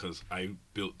website, because I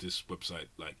built this website,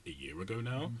 a year ago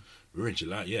now. We're in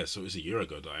July, yeah, so it was a year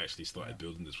ago that I actually started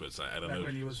building this website. I don't know.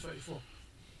 When he was 34.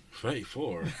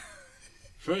 34?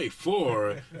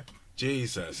 34?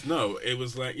 Jesus. No, it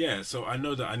was so I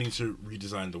know that I need to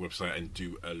redesign the website and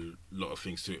do a lot of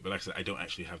things to it. But like I said, I don't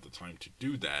actually have the time to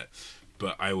do that.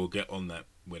 But I will get on that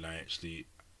when I actually...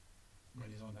 When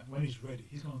he's on that. When he's ready.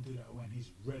 He's going to do that when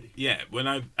he's ready. Yeah, when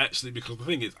I actually... Because the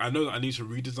thing is, I know that I need to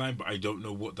redesign, but I don't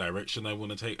know what direction I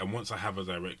want to take. And once I have a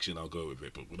direction, I'll go with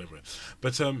it, but whatever.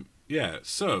 But, yeah,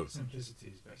 so...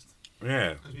 Simplicity is best.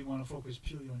 Yeah. Because we want to focus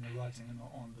purely on your writing and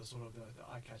not on the sort of the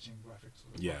eye-catching graphics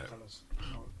or the colors.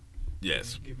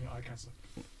 Yes. Give me eye cancer.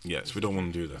 Yes, we don't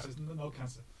want to do that. No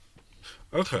cancer.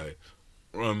 Okay.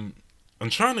 I'm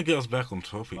trying to get us back on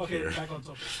topic here. Okay, back on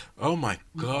topic. Oh my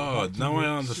God. Now I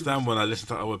understand when I listen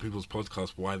to other people's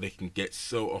podcasts why they can get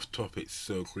so off topic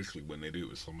so quickly when they do it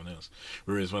with someone else.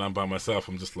 Whereas when I'm by myself,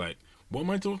 I'm just like, what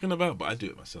am I talking about? But I do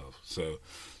it myself. So,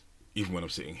 even when I'm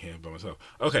sitting here by myself.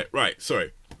 Okay, right.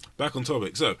 Sorry. Back on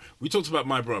topic. So we talked about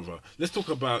my brother. Let's talk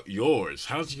about yours.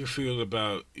 How do you feel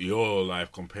about your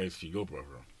life compared to your brother?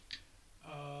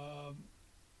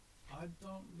 I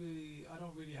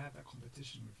don't really have that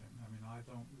competition with him. I mean, I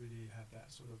don't really have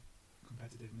that sort of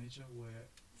competitive nature where,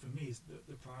 for me,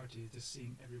 the priority is just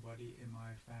seeing everybody in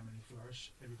my family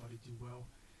flourish, everybody do well,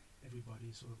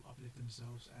 everybody sort of uplift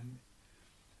themselves. And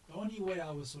the only way I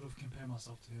would sort of compare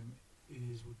myself to him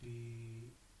would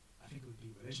be, I think it would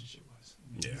be relationship-wise.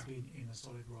 I mean, he's been in a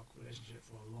solid rock relationship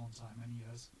for a long time, many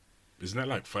years. Isn't that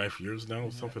like 5 years now,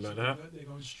 or something like that? They're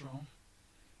going strong.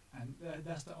 And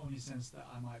that's the only sense that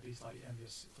I might be slightly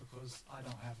envious, because I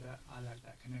don't have that. I lack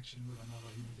that connection with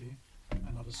another human being,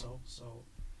 another soul. So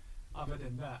other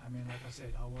than that, I mean, like I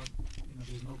said, I want,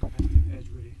 there's no competitive edge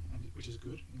really, which is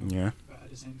good. Yeah. But at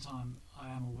the same time, I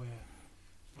am aware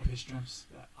of his strengths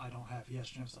that I don't have. He has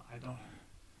strengths that I don't have.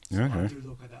 So I do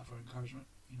look at that for encouragement,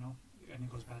 and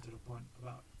it goes back to the point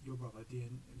about your brother, D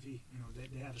and V.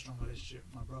 They have a strong relationship.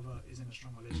 My brother is in a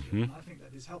strong relationship. And I think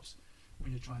that this helps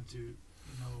when you're trying to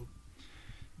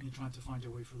find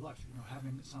your way through life.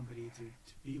 Having somebody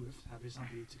to be with, having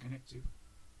somebody to connect to,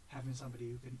 having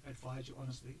somebody who can advise you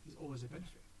honestly is always a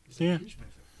benefit. It's a huge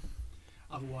benefit.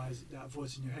 Otherwise, that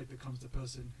voice in your head becomes the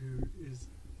person who is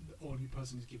the only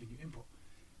person who's giving you input.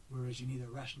 Whereas you need a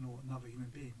rational, another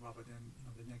human being, rather than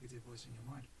the negative voice in your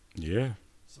mind. Yeah.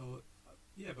 So,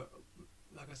 but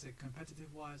like I said,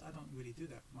 competitive-wise, I don't really do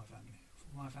that with my family.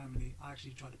 For my family, I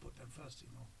actually try to put them first,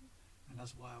 and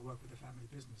that's why I work with the family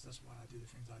business. That's why I do the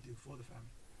things I do for the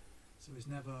family. So it's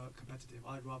never competitive.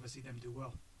 I'd rather see them do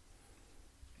well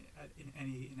in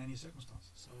any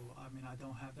circumstance. So I mean, I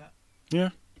don't have that. Yeah.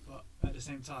 But at the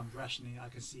same time, rationally, I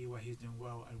can see where he's doing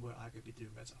well and where I could be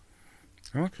doing better.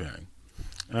 Okay.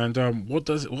 And what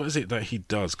is it that he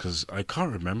does? Because I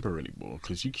can't remember anymore.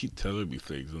 Because you keep telling me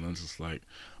things, and I'm just like,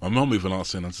 I'm not even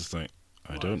asking. I'm just like,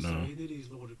 I don't know. So he did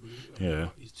his law degree.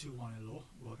 He's 2-1 in law.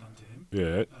 Well done to him.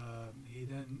 Yeah. He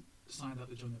then signed up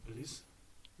to join the police,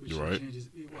 which You're right. changes.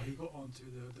 Well, he got onto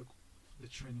the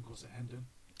training course at Hendon.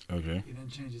 Okay. He then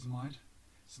changed his mind,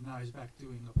 so now he's back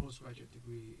doing a postgraduate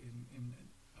degree in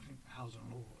I think housing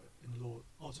law. In law,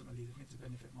 ultimately, I think to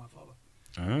benefit my father.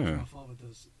 My father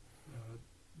does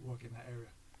work in that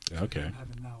area. Okay. So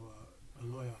having now a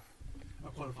lawyer, a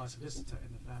qualified solicitor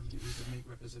in the family who can make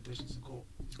representations in court.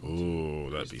 Oh,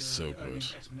 that'd be so good.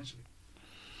 Exponentially.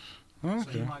 Okay.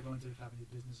 So he might go into the family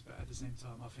business, but at the same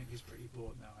time, I think he's pretty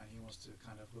bored now, and he wants to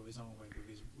kind of go his own way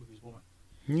with his woman.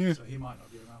 Yeah. So he might not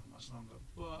be around for much longer,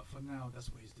 but for now, that's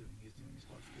what he's doing. He's doing his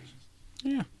qualifications.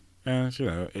 Yeah. And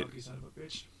Lucky son of a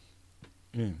bitch.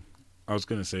 Yeah. I was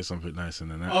gonna say something nice,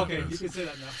 and then that. Okay, happens. you can say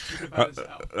that now. You can balance it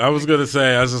out. I was gonna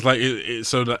say, I was just like,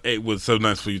 it was so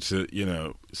nice for you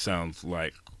to, sound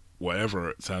like whatever.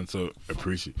 It sounds so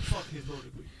appreciative. Fuck his law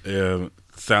degree. Yeah,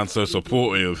 sounds so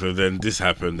supportive, and then this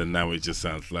happened, and now it just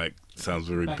sounds very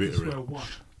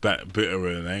Back bitter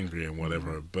and angry and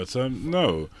whatever. But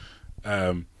no,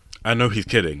 I know he's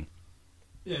kidding.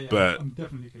 Yeah, but I'm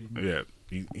definitely kidding. Yeah,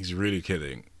 he's really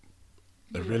kidding.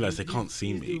 I realize they can't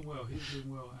see me. He's doing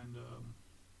well, and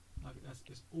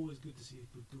it's always good to see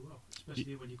people do well,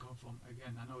 especially when you come from,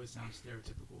 again, I know it sounds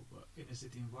stereotypical, but inner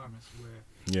city environments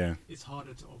where it's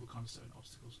harder to overcome certain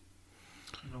obstacles.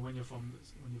 When you're from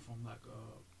like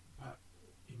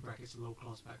in brackets low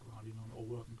class background, or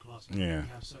working class, you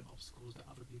have certain obstacles that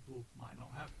other people might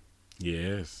not have.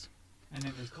 Yes. And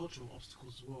then there's cultural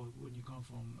obstacles as well when you come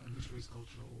from a mixed race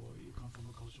culture, or you come from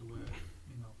a culture where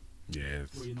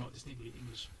yes, where you're not distinctly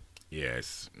English.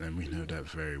 Yes, and we know that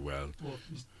very well. Well,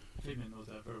 Fabian knows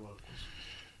that very well, of course.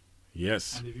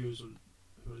 Yes. And the viewers who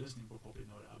are listening will probably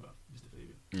know that about Mr.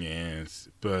 Fabian. Yes,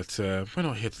 but we're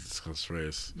not here to discuss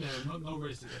race. Yeah, no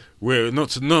race today. We're not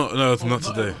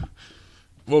today. Ever.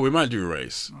 Well, we might do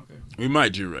race. Okay. We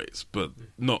might do race, but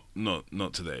not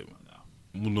today. No.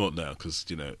 Well, not now, because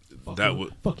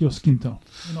fuck your skin tone.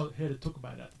 We're not here to talk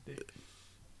about that today.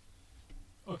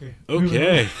 Okay.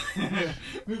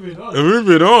 Moving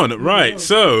on. Right.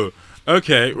 So,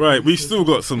 okay. Right. We've still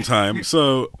got some time.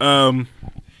 So, He has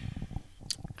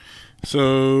a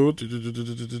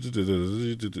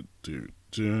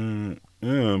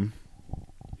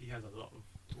lot of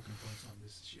talking points on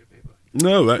this sheet of paper.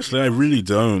 No, actually, I really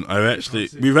don't.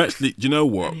 We've actually. Do you know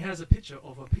what? And he has a picture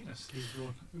of a penis he's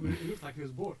drawn. It looks like he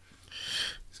was bored.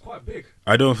 It's quite big.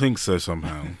 I don't think so.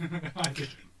 Somehow.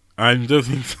 I don't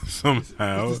think so,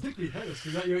 somehow. It's distinctly hairless.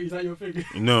 Is that your thing?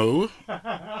 No.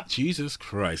 Jesus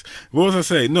Christ. What was I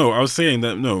saying? No, I was saying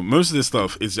that, most of this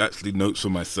stuff is actually notes for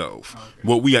myself. Oh, okay.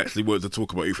 What we actually wanted to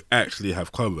talk about, we actually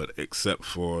have covered, except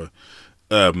for...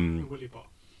 Willy part.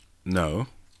 No.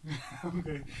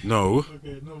 Okay. No.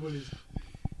 Okay. No willies.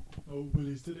 No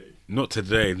willies today. Not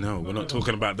today. No, we're not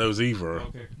talking about those either.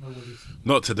 Okay. No willies.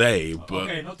 Not today, but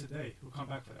okay, not today. We'll come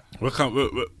back for that. we can't.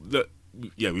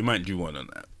 Yeah, we might do one on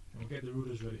that. We'll get the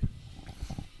rulers ready.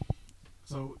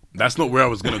 So that's not where I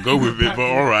was gonna go with it, but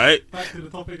all right. Back to the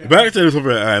topic. Back to the topic.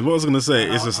 What I was gonna say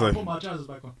is just I'll like put my trousers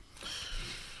back on.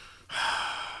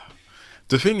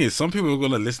 the thing is, some people are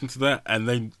gonna listen to that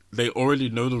and they already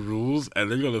know the rules and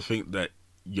they're gonna think that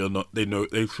you're not. They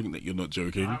think that you're not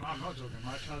joking. I'm not joking.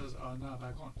 My trousers are now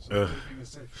back on, so everything is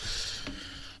safe.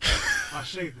 I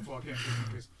shaved before I came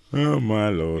to this. Oh my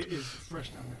lord! It is fresh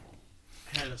down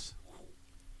there. Hairless.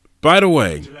 By the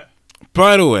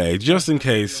way, just in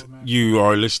case you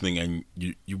are listening and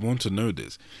you want to know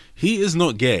this, he is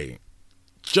not gay.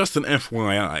 Just an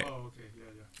FYI. Oh, okay, yeah.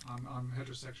 I'm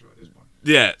heterosexual at this point.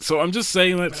 Yeah, so I'm just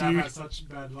saying that but to I've you. had such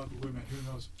bad luck with women.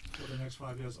 Who knows what the next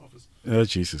 5 years offers? Oh,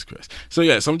 Jesus Christ. So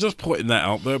yeah, so I'm just putting that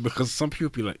out there because some people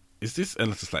be like, "Is this?"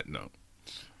 And it's just like, no.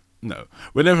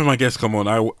 Whenever my guests come on,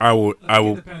 I will.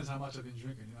 It depends how much I've been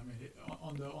drinking. I mean,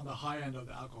 on the high end of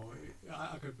the alcohol,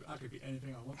 I could be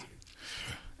anything I want to be.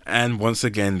 And once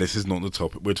again, this is not the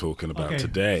topic we're talking about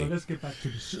today. So let's get back to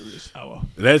the serious hour.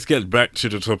 Let's get back to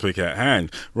the topic at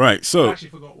hand. Right, so I actually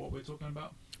forgot what we're talking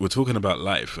about. We're talking about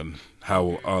life and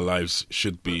how our lives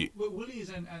should be. But willies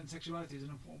and sexuality is an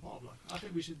important part of life. I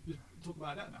think we should talk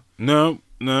about that now. No,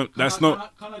 Can't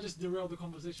I just derail the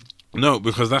conversation? No,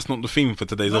 because that's not the theme for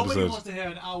today's episode. Nobody wants to hear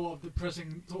an hour of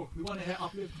depressing talk. We want to hear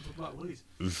uplift and talk about willies.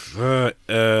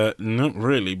 Not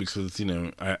really, because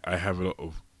I have a lot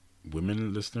of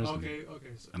women listeners. Okay.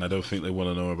 And I don't think they want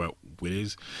to know about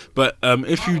willies. But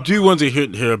if you do want to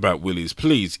hear about willies,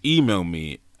 please email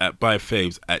me at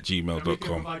byfaves@gmail.com. We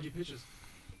can provide you pictures.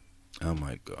 Oh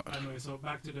my god. Anyway, so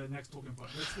back to the next talking point.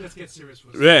 Let's get serious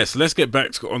first. Yes, let's get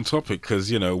back on topic because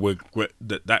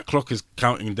that clock is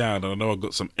counting down, and I know I've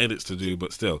got some edits to do,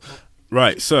 but still.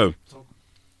 Right. So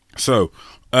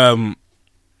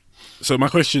my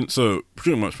question. So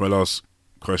pretty much my last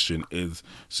question is: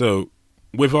 so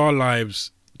with our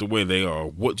lives the way they are,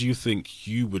 what do you think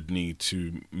you would need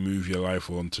to move your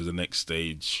life on to the next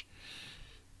stage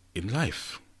in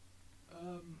life?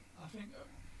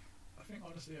 I think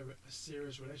honestly a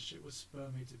serious relationship would spur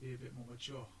me to be a bit more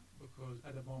mature, because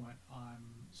at the moment I'm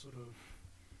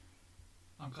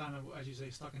kind of, as you say,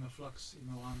 stuck in a flux.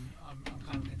 I'm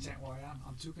kind of content where I am.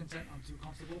 I'm too content. I'm too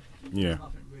comfortable. Yeah. There's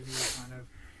nothing really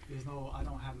I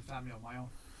don't have a family of my own,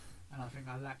 and I think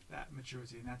I lack that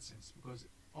maturity in that sense, because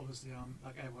obviously I'm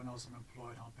like everyone else. I'm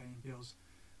employed. I'm paying bills.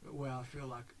 But where I feel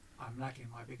like I'm lacking,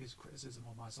 my biggest criticism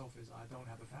of myself is I don't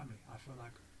have a family. I feel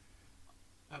like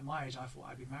at my age I thought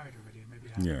I'd be married already and maybe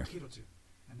have a kid or two,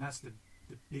 and that's the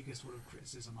biggest sort of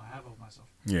criticism I have of myself.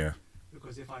 Yeah.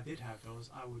 Because if I did have those,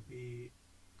 I would be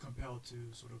compelled to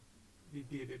sort of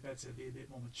be a bit better, be a bit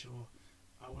more mature.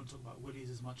 I wouldn't talk about willies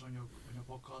as much on your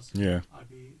podcast. Yeah. I'd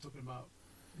be talking about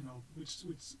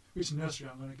which nursery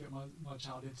I'm going to get my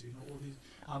child into. All these,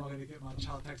 how am I going to get my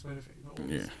child tax benefit? All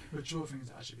these mature things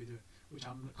that I should be doing, which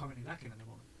I'm currently lacking at the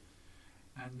moment.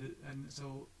 And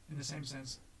so in the same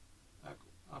sense,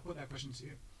 I'll put that question to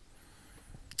you.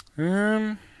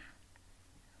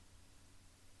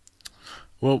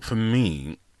 Well, for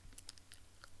me,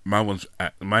 my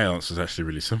answer is actually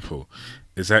really simple.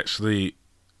 It's actually,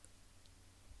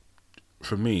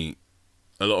 for me,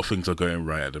 a lot of things are going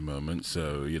right at the moment.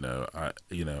 So I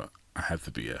have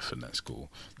the BF, and that's cool.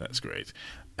 That's great,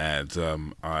 and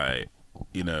I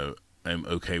am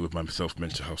okay with my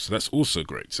mental health. So that's also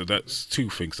great. So that's two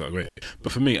things that are great.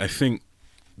 But for me, I think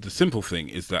the simple thing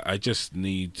is that I just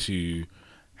need to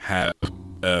have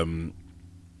a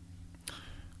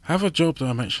job that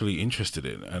I'm actually interested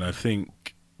in, and I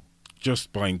think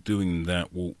just by doing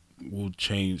that will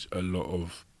change a lot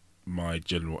of my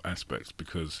general aspects,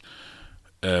 because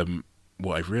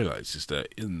what I've realized is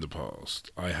that in the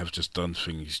past I have just done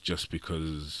things just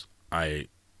because I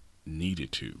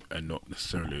needed to, and not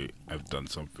necessarily I've done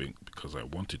something because I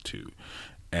wanted to.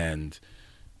 And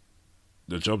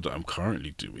the job that I'm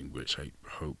currently doing, which I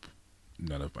hope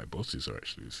none of my bosses are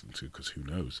actually listening to, because who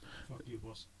knows. Fuck you,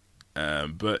 boss.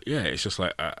 But yeah, it's just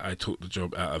like I took the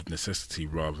job out of necessity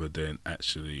rather than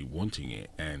actually wanting it,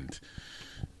 and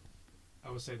I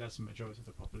would say that's the majority of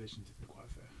the population, to be quite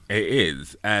fair. It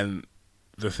is, and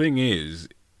the thing is,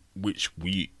 which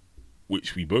we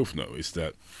both know, is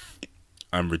that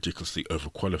I'm ridiculously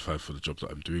overqualified for the job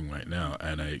that I'm doing right now,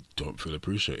 and I don't feel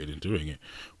appreciated in doing it.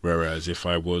 Whereas if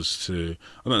I was to,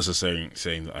 I'm not necessarily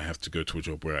saying that I have to go to a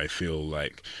job where I feel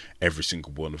like every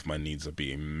single one of my needs are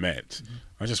being met.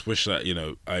 I just wish that,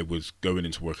 I was going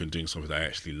into work and doing something that I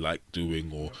actually like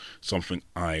doing, or something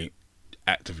I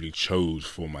actively chose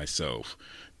for myself,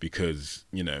 because,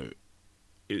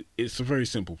 it's a very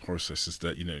simple process. Is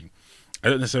that, I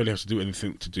don't necessarily have to do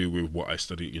anything to do with what I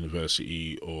studied at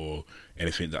university or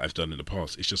anything that I've done in the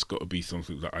past. It's just got to be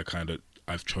something that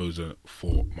I've chosen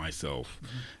for myself.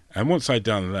 And once I've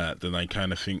done that, then I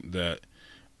kind of think that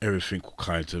everything will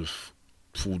kind of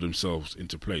fall themselves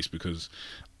into place, because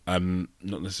I'm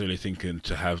not necessarily thinking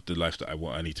to have the life that I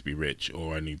want, I need to be rich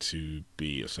or I need to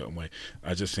be a certain way.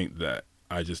 I just think that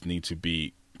I just need to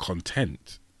be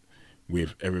content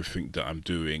with everything that I'm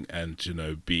doing, and,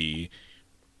 be,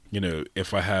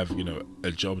 if I have,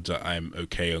 a job that I'm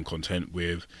okay and content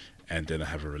with, and then I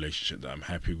have a relationship that I'm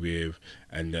happy with,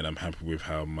 and then I'm happy with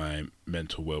how my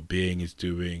mental well-being is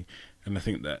doing, and I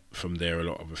think that from there a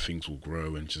lot of other things will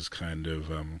grow and just kind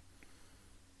of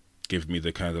give me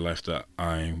the kind of life that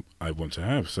I want to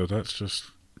have. So that's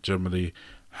just generally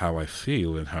how I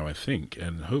feel and how I think,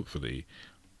 and hopefully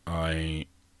I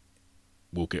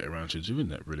will get around to doing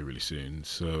that really, really soon.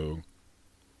 So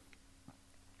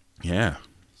yeah.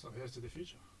 So here's to the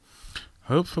future.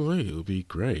 Hopefully it'll be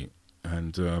great.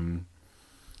 And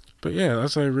but yeah,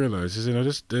 as I realise is,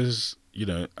 there's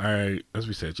as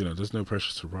we said, there's no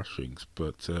pressure to rush things,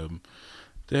 but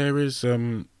there is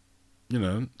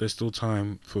there's still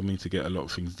time for me to get a lot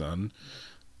of things done.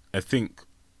 I think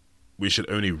we should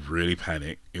only really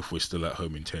panic if we're still at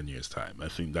home in 10 years' time. I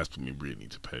think that's when we really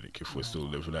need to panic, if we're still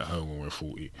living at home when we're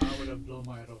 40. I would have blown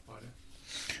my head off by then.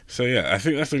 So yeah, I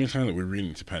think that's the only time that we really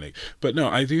need to panic. But no,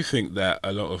 I do think that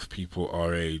a lot of people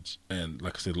our age, and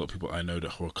like I said, a lot of people I know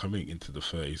that who are coming into the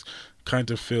 30s, kind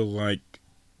of feel like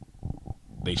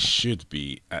they should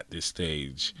be at this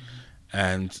stage.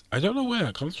 And I don't know where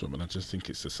that comes from, and I just think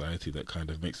it's society that kind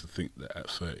of makes us think that at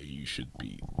 30 you should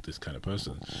be this kind of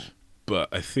person. But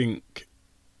I think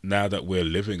now that we're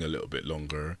living a little bit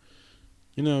longer,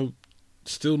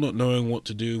 still not knowing what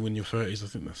to do when you're 30s, I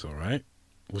think that's all right.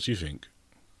 What do you think?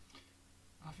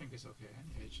 I think it's okay at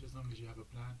any age, as long as you have a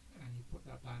plan and you put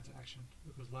that plan to action,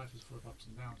 because life is full of ups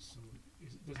and downs, so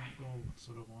it doesn't go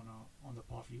sort of on the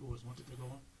path you always wanted to go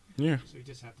on. Yeah. So you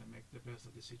just have to make the best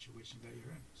of the situation that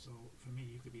you're in. So for me,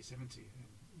 you could be 70 and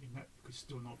you could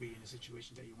still not be in the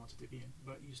situation that you wanted to be in,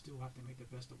 but you still have to make the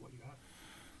best of what you have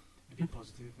and be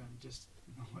positive and just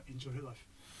enjoy life.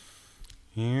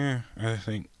 Yeah, I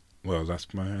think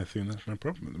that's my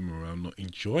problem at the moment. I'm not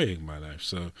enjoying my life,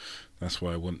 so that's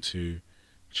why I want to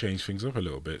change things up a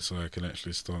little bit so I can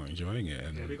actually start enjoying it.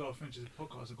 And we gotta finish this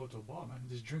podcast and go to a bar, man, and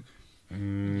just drink.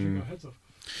 Drink our heads off.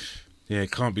 Yeah,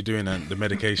 can't be doing that. The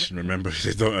medication, remember,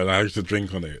 they don't allow you to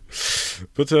drink on it.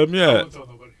 But yeah. I won't tell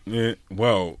nobody. Yeah.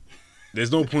 Well,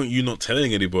 there's no point you not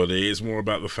telling anybody. It's more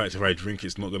about the fact if I drink,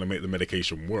 it's not going to make the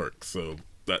medication work. So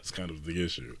that's kind of the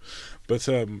issue. But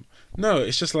no,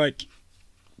 it's just like,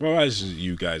 well, as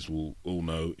you guys will all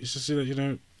know, it's just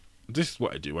this is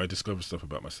what I do. I discover stuff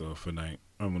about myself, and I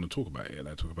want to talk about it, and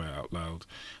I talk about it out loud.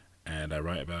 And I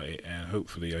write about it, and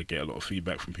hopefully I get a lot of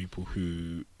feedback from people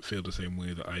who feel the same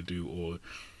way that I do, or,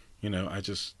 I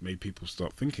just made people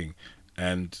start thinking.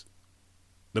 And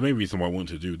the main reason why I want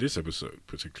to do this episode in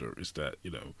particular is that,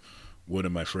 one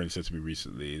of my friends said to me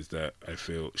recently is that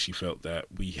she felt that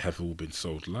we have all been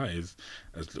sold lies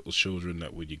as little children,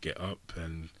 that when you get up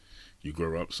and you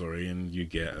grow up, and you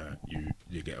get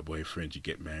a boyfriend, you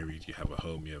get married, you have a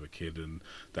home, you have a kid, and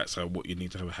that's what you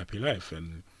need to have a happy life.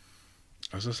 And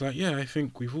I was just like, yeah, I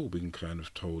think we've all been kind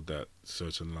of told that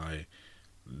certain lie,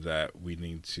 that we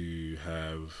need to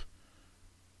have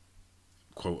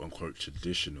quote unquote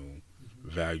traditional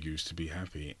values to be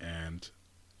happy. And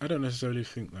I don't necessarily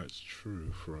think that's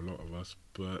true for a lot of us,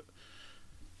 but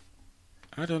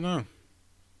I don't know.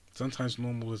 Sometimes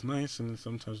normal is nice, and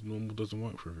sometimes normal doesn't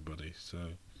work for everybody. So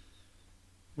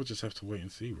we'll just have to wait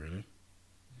and see, really.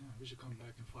 Yeah, we should come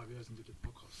back in 5 years and do the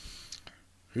podcast.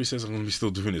 Who says I'm going to be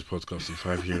still doing this podcast in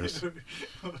 5 years?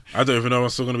 I don't even know I'm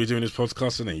still going to be doing this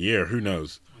podcast in a year. Who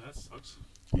knows? Well, that sucks.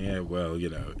 Yeah, well,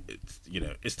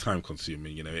 it's time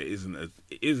consuming. It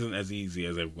isn't as easy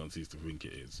as everyone seems to think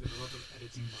it is. There's a lot of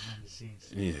editing behind the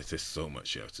scenes. Yeah, there's so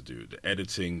much you have to do: the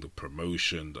editing, the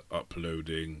promotion, the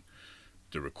uploading,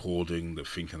 the recording, the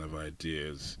thinking of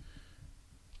ideas.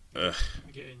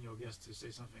 Getting your guests to say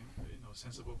something,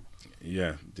 sensible.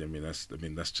 Yeah,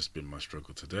 that's just been my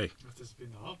struggle today. That's just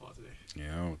been the hard part today.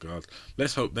 Yeah, oh God.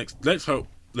 Let's hope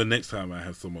the next time I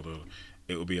have someone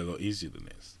it will be a lot easier than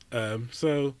this.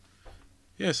 So,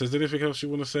 yes, is there anything else you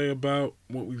want to say about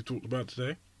what we've talked about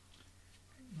today?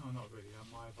 No, not really.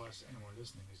 My advice to anyone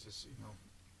listening is just,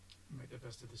 make the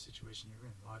best of the situation you're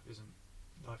in. Life isn't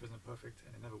perfect,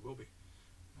 and it never will be.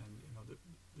 And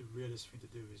the realest thing to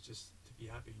do is just to be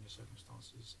happy in your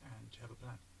circumstances and to have a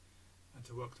plan and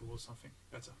to work towards something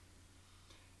better.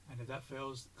 And if that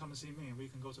fails, come and see me, and we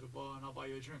can go to the bar, and I'll buy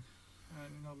you a drink,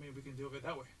 and maybe we can deal with it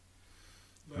that way.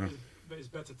 But it's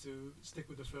better to stick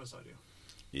with the first idea.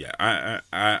 Yeah,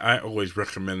 I always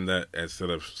recommend that instead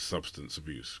of substance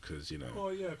abuse, because Oh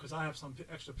yeah, because I have some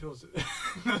extra pills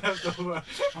left over.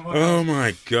 Oh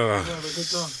my god. Have a good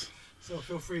time. So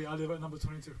feel free. I live at number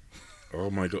 22. Oh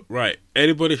my god. Right.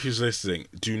 Anybody who's listening,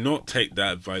 do not take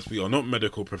that advice. We are not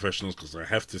medical professionals, because I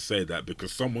have to say that,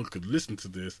 because someone could listen to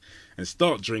this and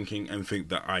start drinking and think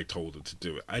that I told them to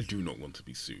do it. I do not want to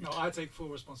be sued. No, I take full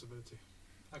responsibility.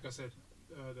 Like I said,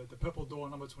 the purple door,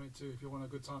 number 22, if you want a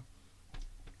good time.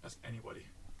 That's anybody.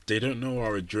 They don't know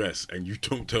our address, and you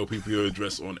don't tell people your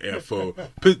address on air for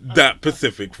that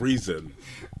specific reason.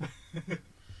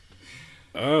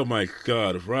 Oh my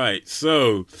god, right.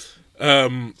 So how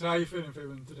are you feeling,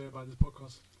 Fabian, today about this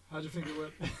podcast? How do you think it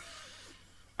went?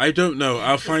 I don't know.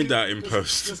 I'll find out in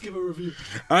post. Let's give a review.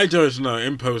 I don't know.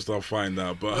 In post I'll find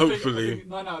out, but hopefully... I think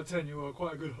 9 out of 10, you were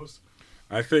quite a good host.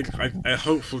 I think,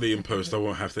 hopefully in post I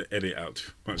won't have to edit out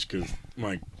too much, because,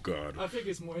 my God. I think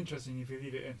it's more interesting if you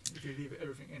leave it in, if you leave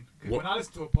everything in. Because What? when I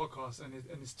listen to a podcast and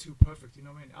it's too perfect, you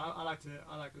know what I mean? I like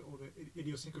all the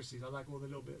idiosyncrasies. I like all the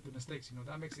little bit, the mistakes,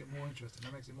 that makes it more interesting.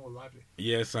 That makes it more lively.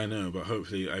 Yes, I know, but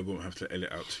hopefully I won't have to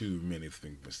edit out too many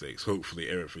mistakes. Hopefully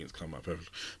everything's come out perfect.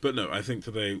 But no, I think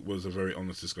today was a very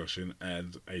honest discussion,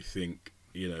 and I think,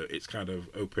 it's kind of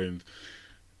opened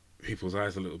people's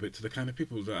eyes a little bit to the kind of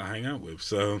people that I hang out with.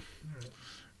 So,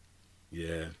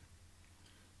 yeah.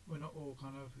 We're not all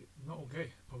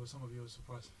gay. Probably some of you are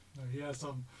surprised. No, he has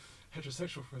some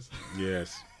heterosexual friends.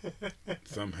 Yes.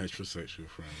 Some heterosexual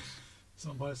friends.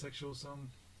 Some bisexual,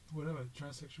 some whatever,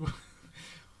 transsexual.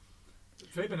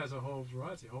 Fabian has a whole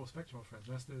variety, a whole spectrum of friends.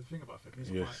 That's the thing about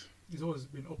Fabian. He's always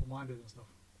been open-minded and stuff.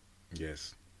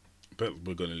 Yes. But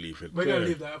we're going to leave it. We're going to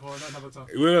leave that for another time.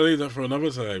 We're going to leave that for another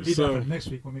time. Leave that for next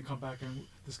week when we come back and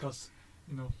discuss,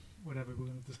 whatever we're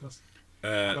going to discuss.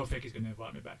 I don't think he's going to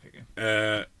invite me back again.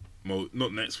 Well,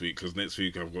 not next week, because next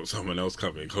week I've got someone else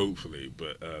coming, hopefully.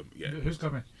 But, yeah. Who's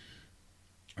coming?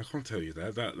 I can't tell you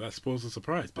that. That spoils the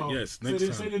surprise. But yes, next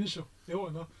time. Say the initial. They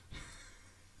won't know.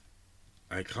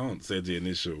 I can't say the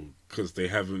initial, because they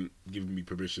haven't given me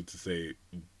permission to say...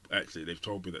 Actually, they've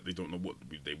told me that they don't know what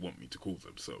they want me to call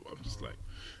them, so I'm just like,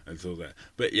 until that.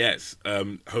 But yes,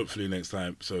 hopefully next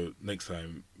time,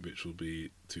 which will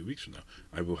be 2 weeks from now,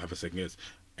 I will have a second guest,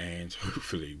 and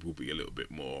hopefully we'll be a little bit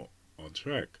more on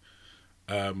track.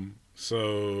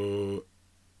 So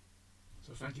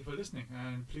thank you for listening,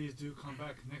 and please do come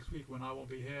back next week when I won't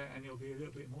be here, and it'll be a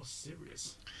little bit more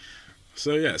serious.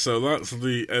 So yeah, so that's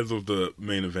the end of the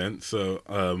main event. So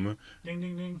ding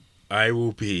ding ding. I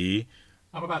will be...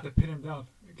 I'm about to pin him down.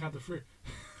 Count to 3.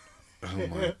 Oh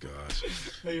my gosh.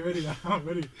 Are you ready now? I'm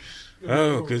ready.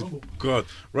 Oh, good God.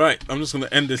 Right, I'm just going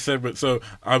to end this segment. So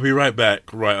I'll be right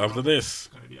back right after this. It's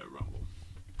going to be a rumble.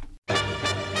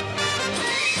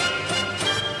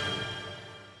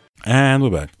 And we're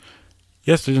back.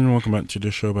 Yes, ladies and welcome back to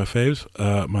the show by Faves.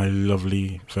 My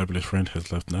lovely, fabulous friend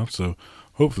has left now. So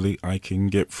hopefully I can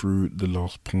get through the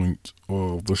last point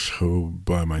of the show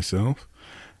by myself.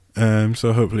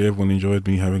 So hopefully everyone enjoyed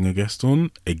me having a guest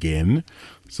on again.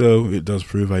 So it does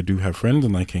prove I do have friends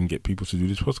and I can get people to do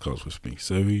this podcast with me.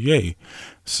 So yay.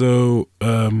 So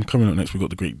coming up next, we've got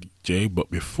the great DJ.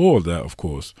 But before that, of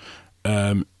course,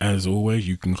 as always,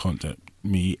 you can contact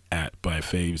me at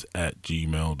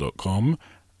byfaves@gmail.com.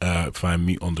 Find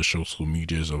me on the social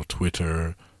medias of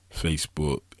Twitter,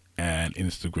 Facebook, and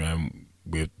Instagram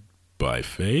with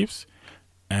byfaves.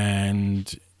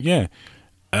 And yeah.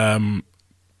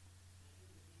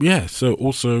 Yeah, so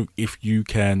also if you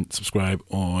can subscribe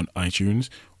on iTunes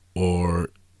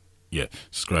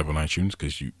subscribe on iTunes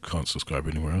because you can't subscribe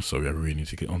anywhere else, so I really need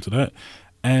to get onto that.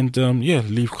 And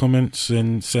leave comments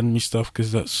and send me stuff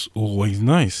because that's always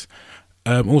nice.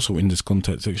 Also in this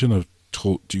contact section, I've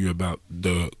talked to you about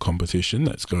the competition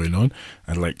that's going on.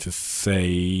 I'd like to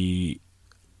say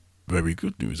very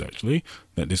good news actually,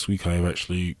 that this week I have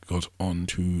actually got on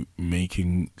to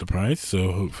making the prize,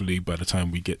 so hopefully by the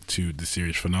time we get to the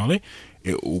series finale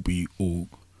it will be all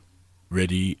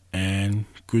ready and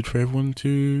good for everyone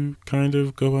to kind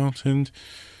of go out and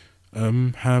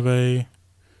have a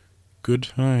good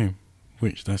time,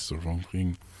 which that's the wrong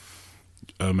thing,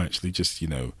 actually just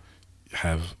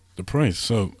have the prize.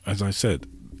 So, as I said,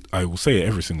 I will say it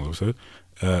every single episode.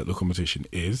 The competition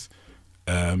is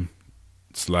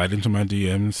slide into my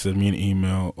DMs, send me an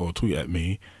email, or tweet at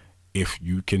me if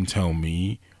you can tell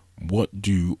me what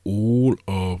do all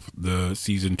of the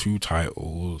season 2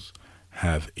 titles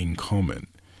have in common.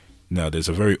 Now, there's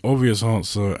a very obvious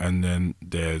answer, and then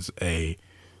there's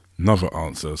another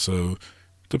answer. So,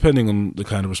 depending on the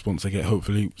kind of response I get,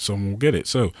 hopefully someone will get it.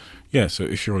 So, yeah, so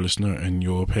if you're a listener and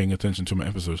you're paying attention to my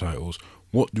episode titles,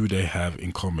 what do they have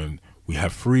in common? We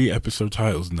have 3 episode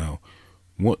titles now.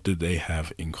 What do they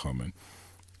have in common?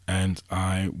 And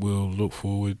I will look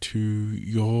forward to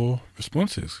your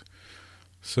responses.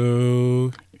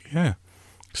 So, yeah.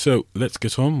 So, let's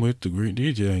get on with the Great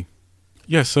DJ.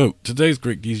 Yeah, so today's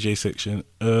Great DJ section,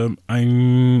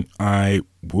 I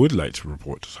would like to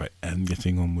report that I am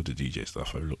getting on with the DJ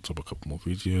stuff. I've looked up a couple more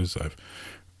videos. I've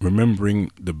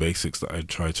remembering the basics that I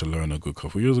tried to learn a good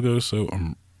couple of years ago, so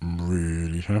I'm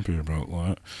really happy about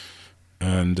that.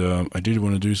 And I did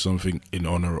want to do something in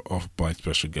honor of my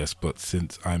special guest, but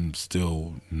since I'm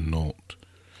still not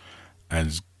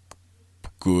as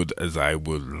good as I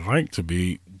would like to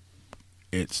be,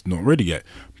 it's not ready yet.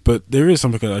 But there is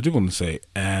something that I do want to say,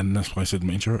 and that's why I said in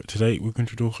my intro. Today we're going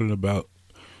to talk a little about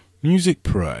music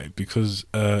pride, because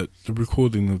the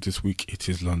recording of this week, it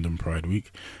is London Pride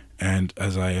Week, and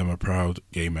as I am a proud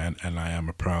gay man, and I am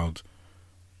a proud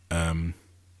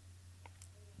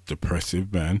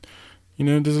depressive man, you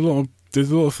know, there's a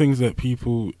lot of things that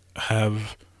people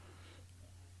have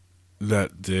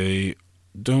that they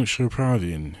don't show pride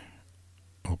in.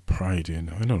 Or pride in.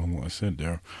 I don't know what I said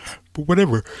there. But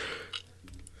whatever.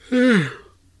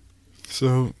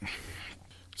 So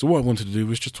what I wanted to do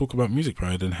was just talk about music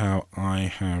pride and how I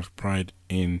have pride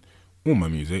in all my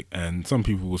music. And some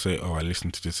people will say, oh, I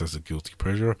listen to this as a guilty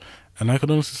pleasure. And I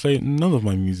can honestly say none of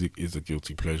my music is a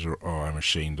guilty pleasure, or I'm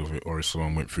ashamed of it, or if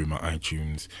someone went through my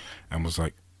iTunes and was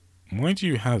like, why do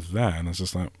you have that? And I was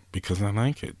just like, because I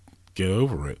like it. Get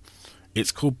over it.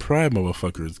 It's called pride,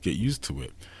 motherfuckers. Get used to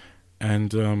it.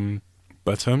 And,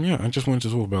 yeah, I just wanted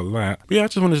to talk about that. But yeah, I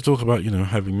just wanted to talk about, you know,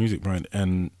 having music pride.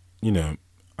 And, you know,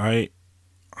 I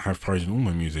have pride in all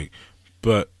my music.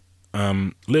 But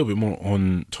a little bit more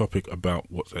on topic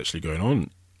about what's actually going on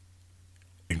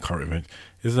in current events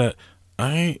is that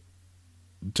I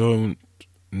don't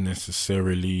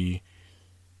necessarily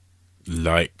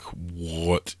like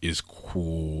what is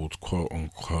called quote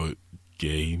unquote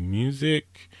gay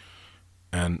music,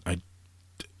 and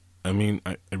I mean,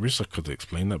 I wish I could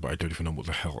explain that, but I don't even know what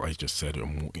the hell I just said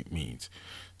and what it means.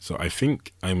 So I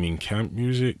think I mean camp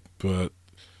music, but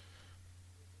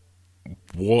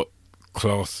what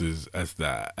classes as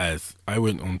that? As I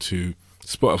went on to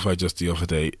Spotify just the other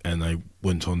day, and I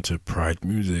went on to Pride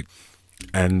Music,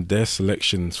 and their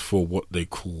selections for what they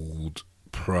called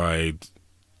Pride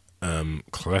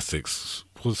classics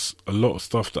was a lot of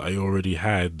stuff that I already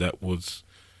had that was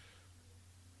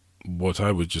what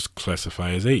I would just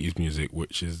classify as 80s music,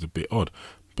 which is a bit odd.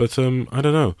 But I don't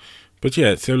know. But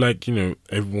yeah, so like, you know,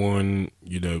 everyone,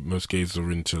 you know, most gays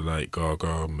are into like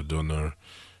Gaga, Madonna,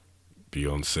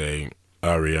 Beyonce,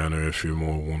 Ariana, if you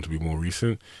want to be more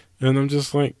recent. And I'm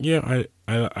just like, yeah,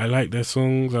 I like their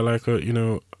songs. I like, you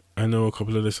know, I know a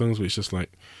couple of their songs, but it's just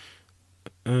like,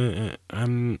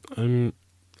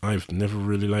 I've never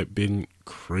really like been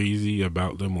crazy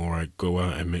about them, or I go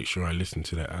out and make sure I listen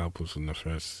to their albums on the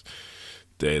first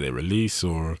day they release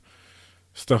or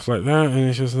stuff like that. And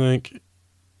it's just like,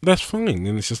 that's fine.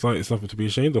 And it's just like, it's nothing to be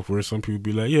ashamed of. Whereas some people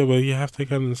be like, yeah, well, you have to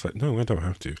come. And it's like, no, I don't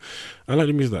have to. I like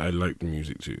the music that I like the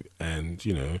music to. And,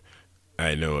 you know,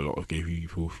 I know a lot of gay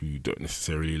people who don't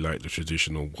necessarily like the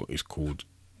traditional, what is called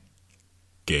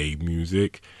gay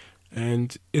music.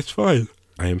 And it's fine.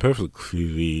 I am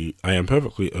perfectly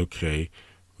okay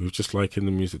with just liking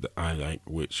the music that I like,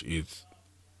 which is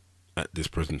at this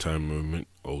present time moment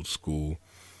old school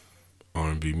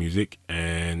R&B music,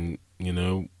 and you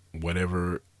know,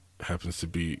 whatever happens to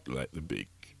be like the big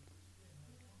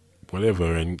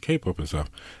whatever and K-pop and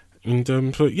stuff. And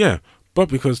so yeah, but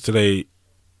because this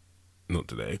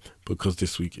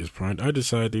week is Pride, I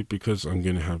decided, because I'm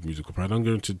going to have musical pride, I'm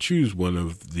going to choose one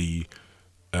of the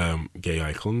gay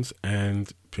icons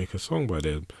and pick a song by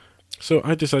them. So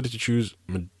I decided to choose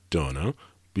Madonna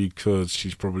because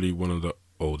she's probably one of the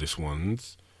oldest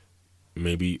ones,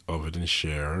 maybe other than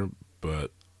Cher,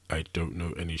 but I don't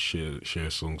know any Cher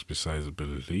songs besides I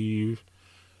Believe.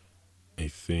 I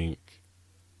think,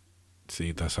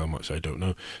 see, that's how much I don't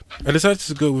know. I decided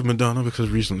to go with Madonna because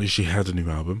recently she had a new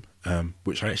album,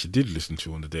 which I actually did listen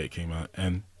to on the day it came out,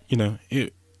 and you know,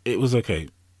 it was okay.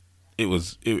 It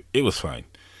was fine.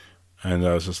 And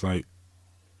I was just like,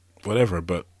 whatever.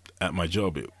 But at my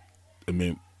job,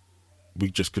 we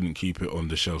just couldn't keep it on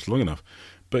the shelves long enough.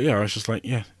 But yeah, I was just like,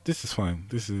 yeah, this is fine.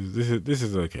 This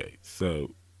is okay.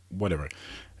 So whatever.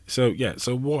 So yeah.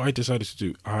 So what I decided to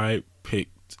do, I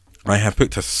have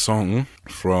picked a song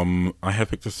from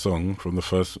the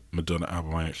first Madonna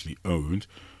album I actually owned,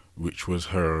 which was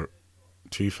her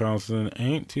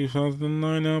 2008,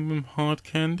 2009 album, Hard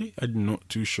Candy. I'm not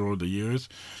too sure of the years.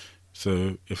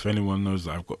 So if anyone knows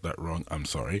that I've got that wrong, I'm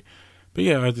sorry. But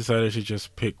yeah, I decided to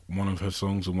just pick one of her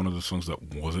songs, and one of the songs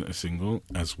that wasn't a single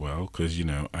as well, because,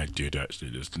 I did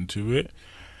actually listen to it.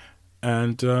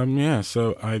 And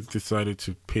so I decided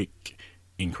to pick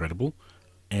Incredible.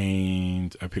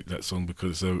 And I picked that song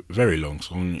because it's a very long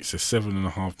song. It's a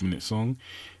 7.5-minute song.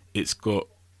 It's got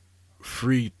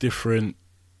 3 different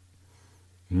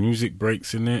music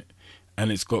breaks in it.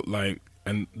 And it's got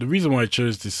and the reason why I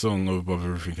chose this song above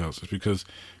everything else is because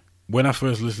when I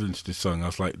first listened to this song, I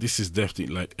was like, this is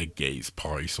definitely like a gays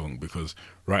party song, because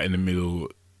right in the middle,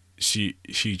 she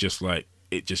just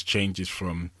it just changes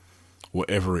from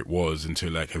whatever it was into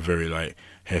like a very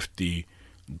hefty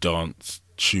dance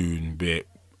tune bit,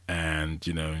 and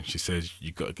she says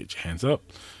you got to get your hands up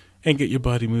and get your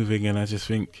body moving, and I just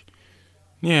think,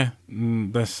 yeah,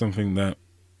 that's something that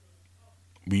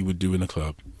we would do in a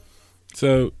club.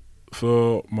 So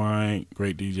for my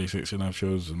great DJ section, I've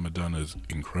chosen Madonna's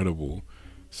Incredible,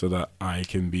 so that I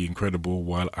can be incredible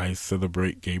while I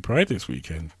celebrate Gay Pride this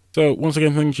weekend. So once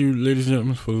again, thank you, ladies and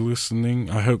gentlemen, for listening.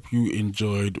 I hope you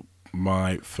enjoyed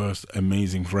my first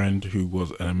amazing friend, who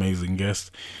was an amazing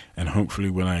guest, and hopefully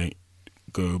when I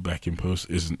go back in post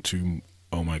isn't too,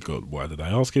 oh my god, why did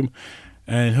I ask him?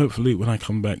 And hopefully when I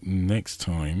come back next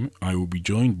time, I will be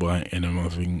joined by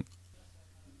another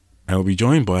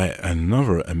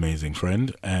amazing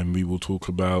friend, and we will talk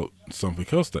about something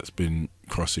else that's been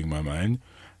crossing my mind,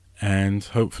 and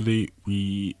hopefully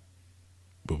we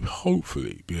will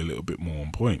be a little bit more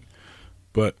on point.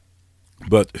 But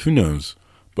who knows?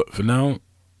 But for now,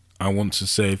 I want to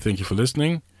say thank you for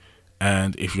listening.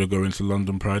 And if you're going to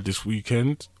London Pride this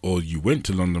weekend, or you went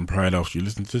to London Pride after you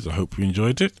listened to this, I hope you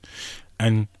enjoyed it.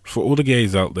 And for all the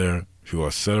gays out there who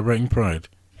are celebrating Pride,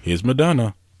 here's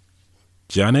Madonna.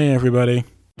 Johnny, everybody.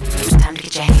 It's time to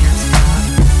get your hands up.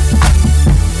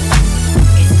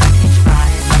 It's time to get your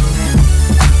body moving. It's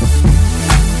time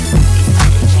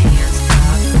to get your hands up.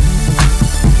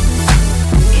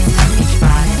 It's time to get your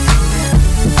body moving. It's time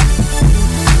to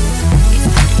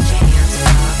get your hands up.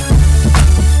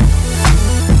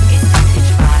 It's time to get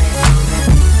your body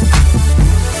moving.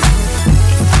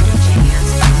 It's time to get your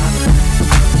hands up.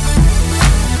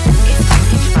 It's time to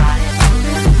get your body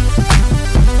moving.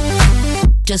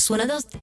 Just one of those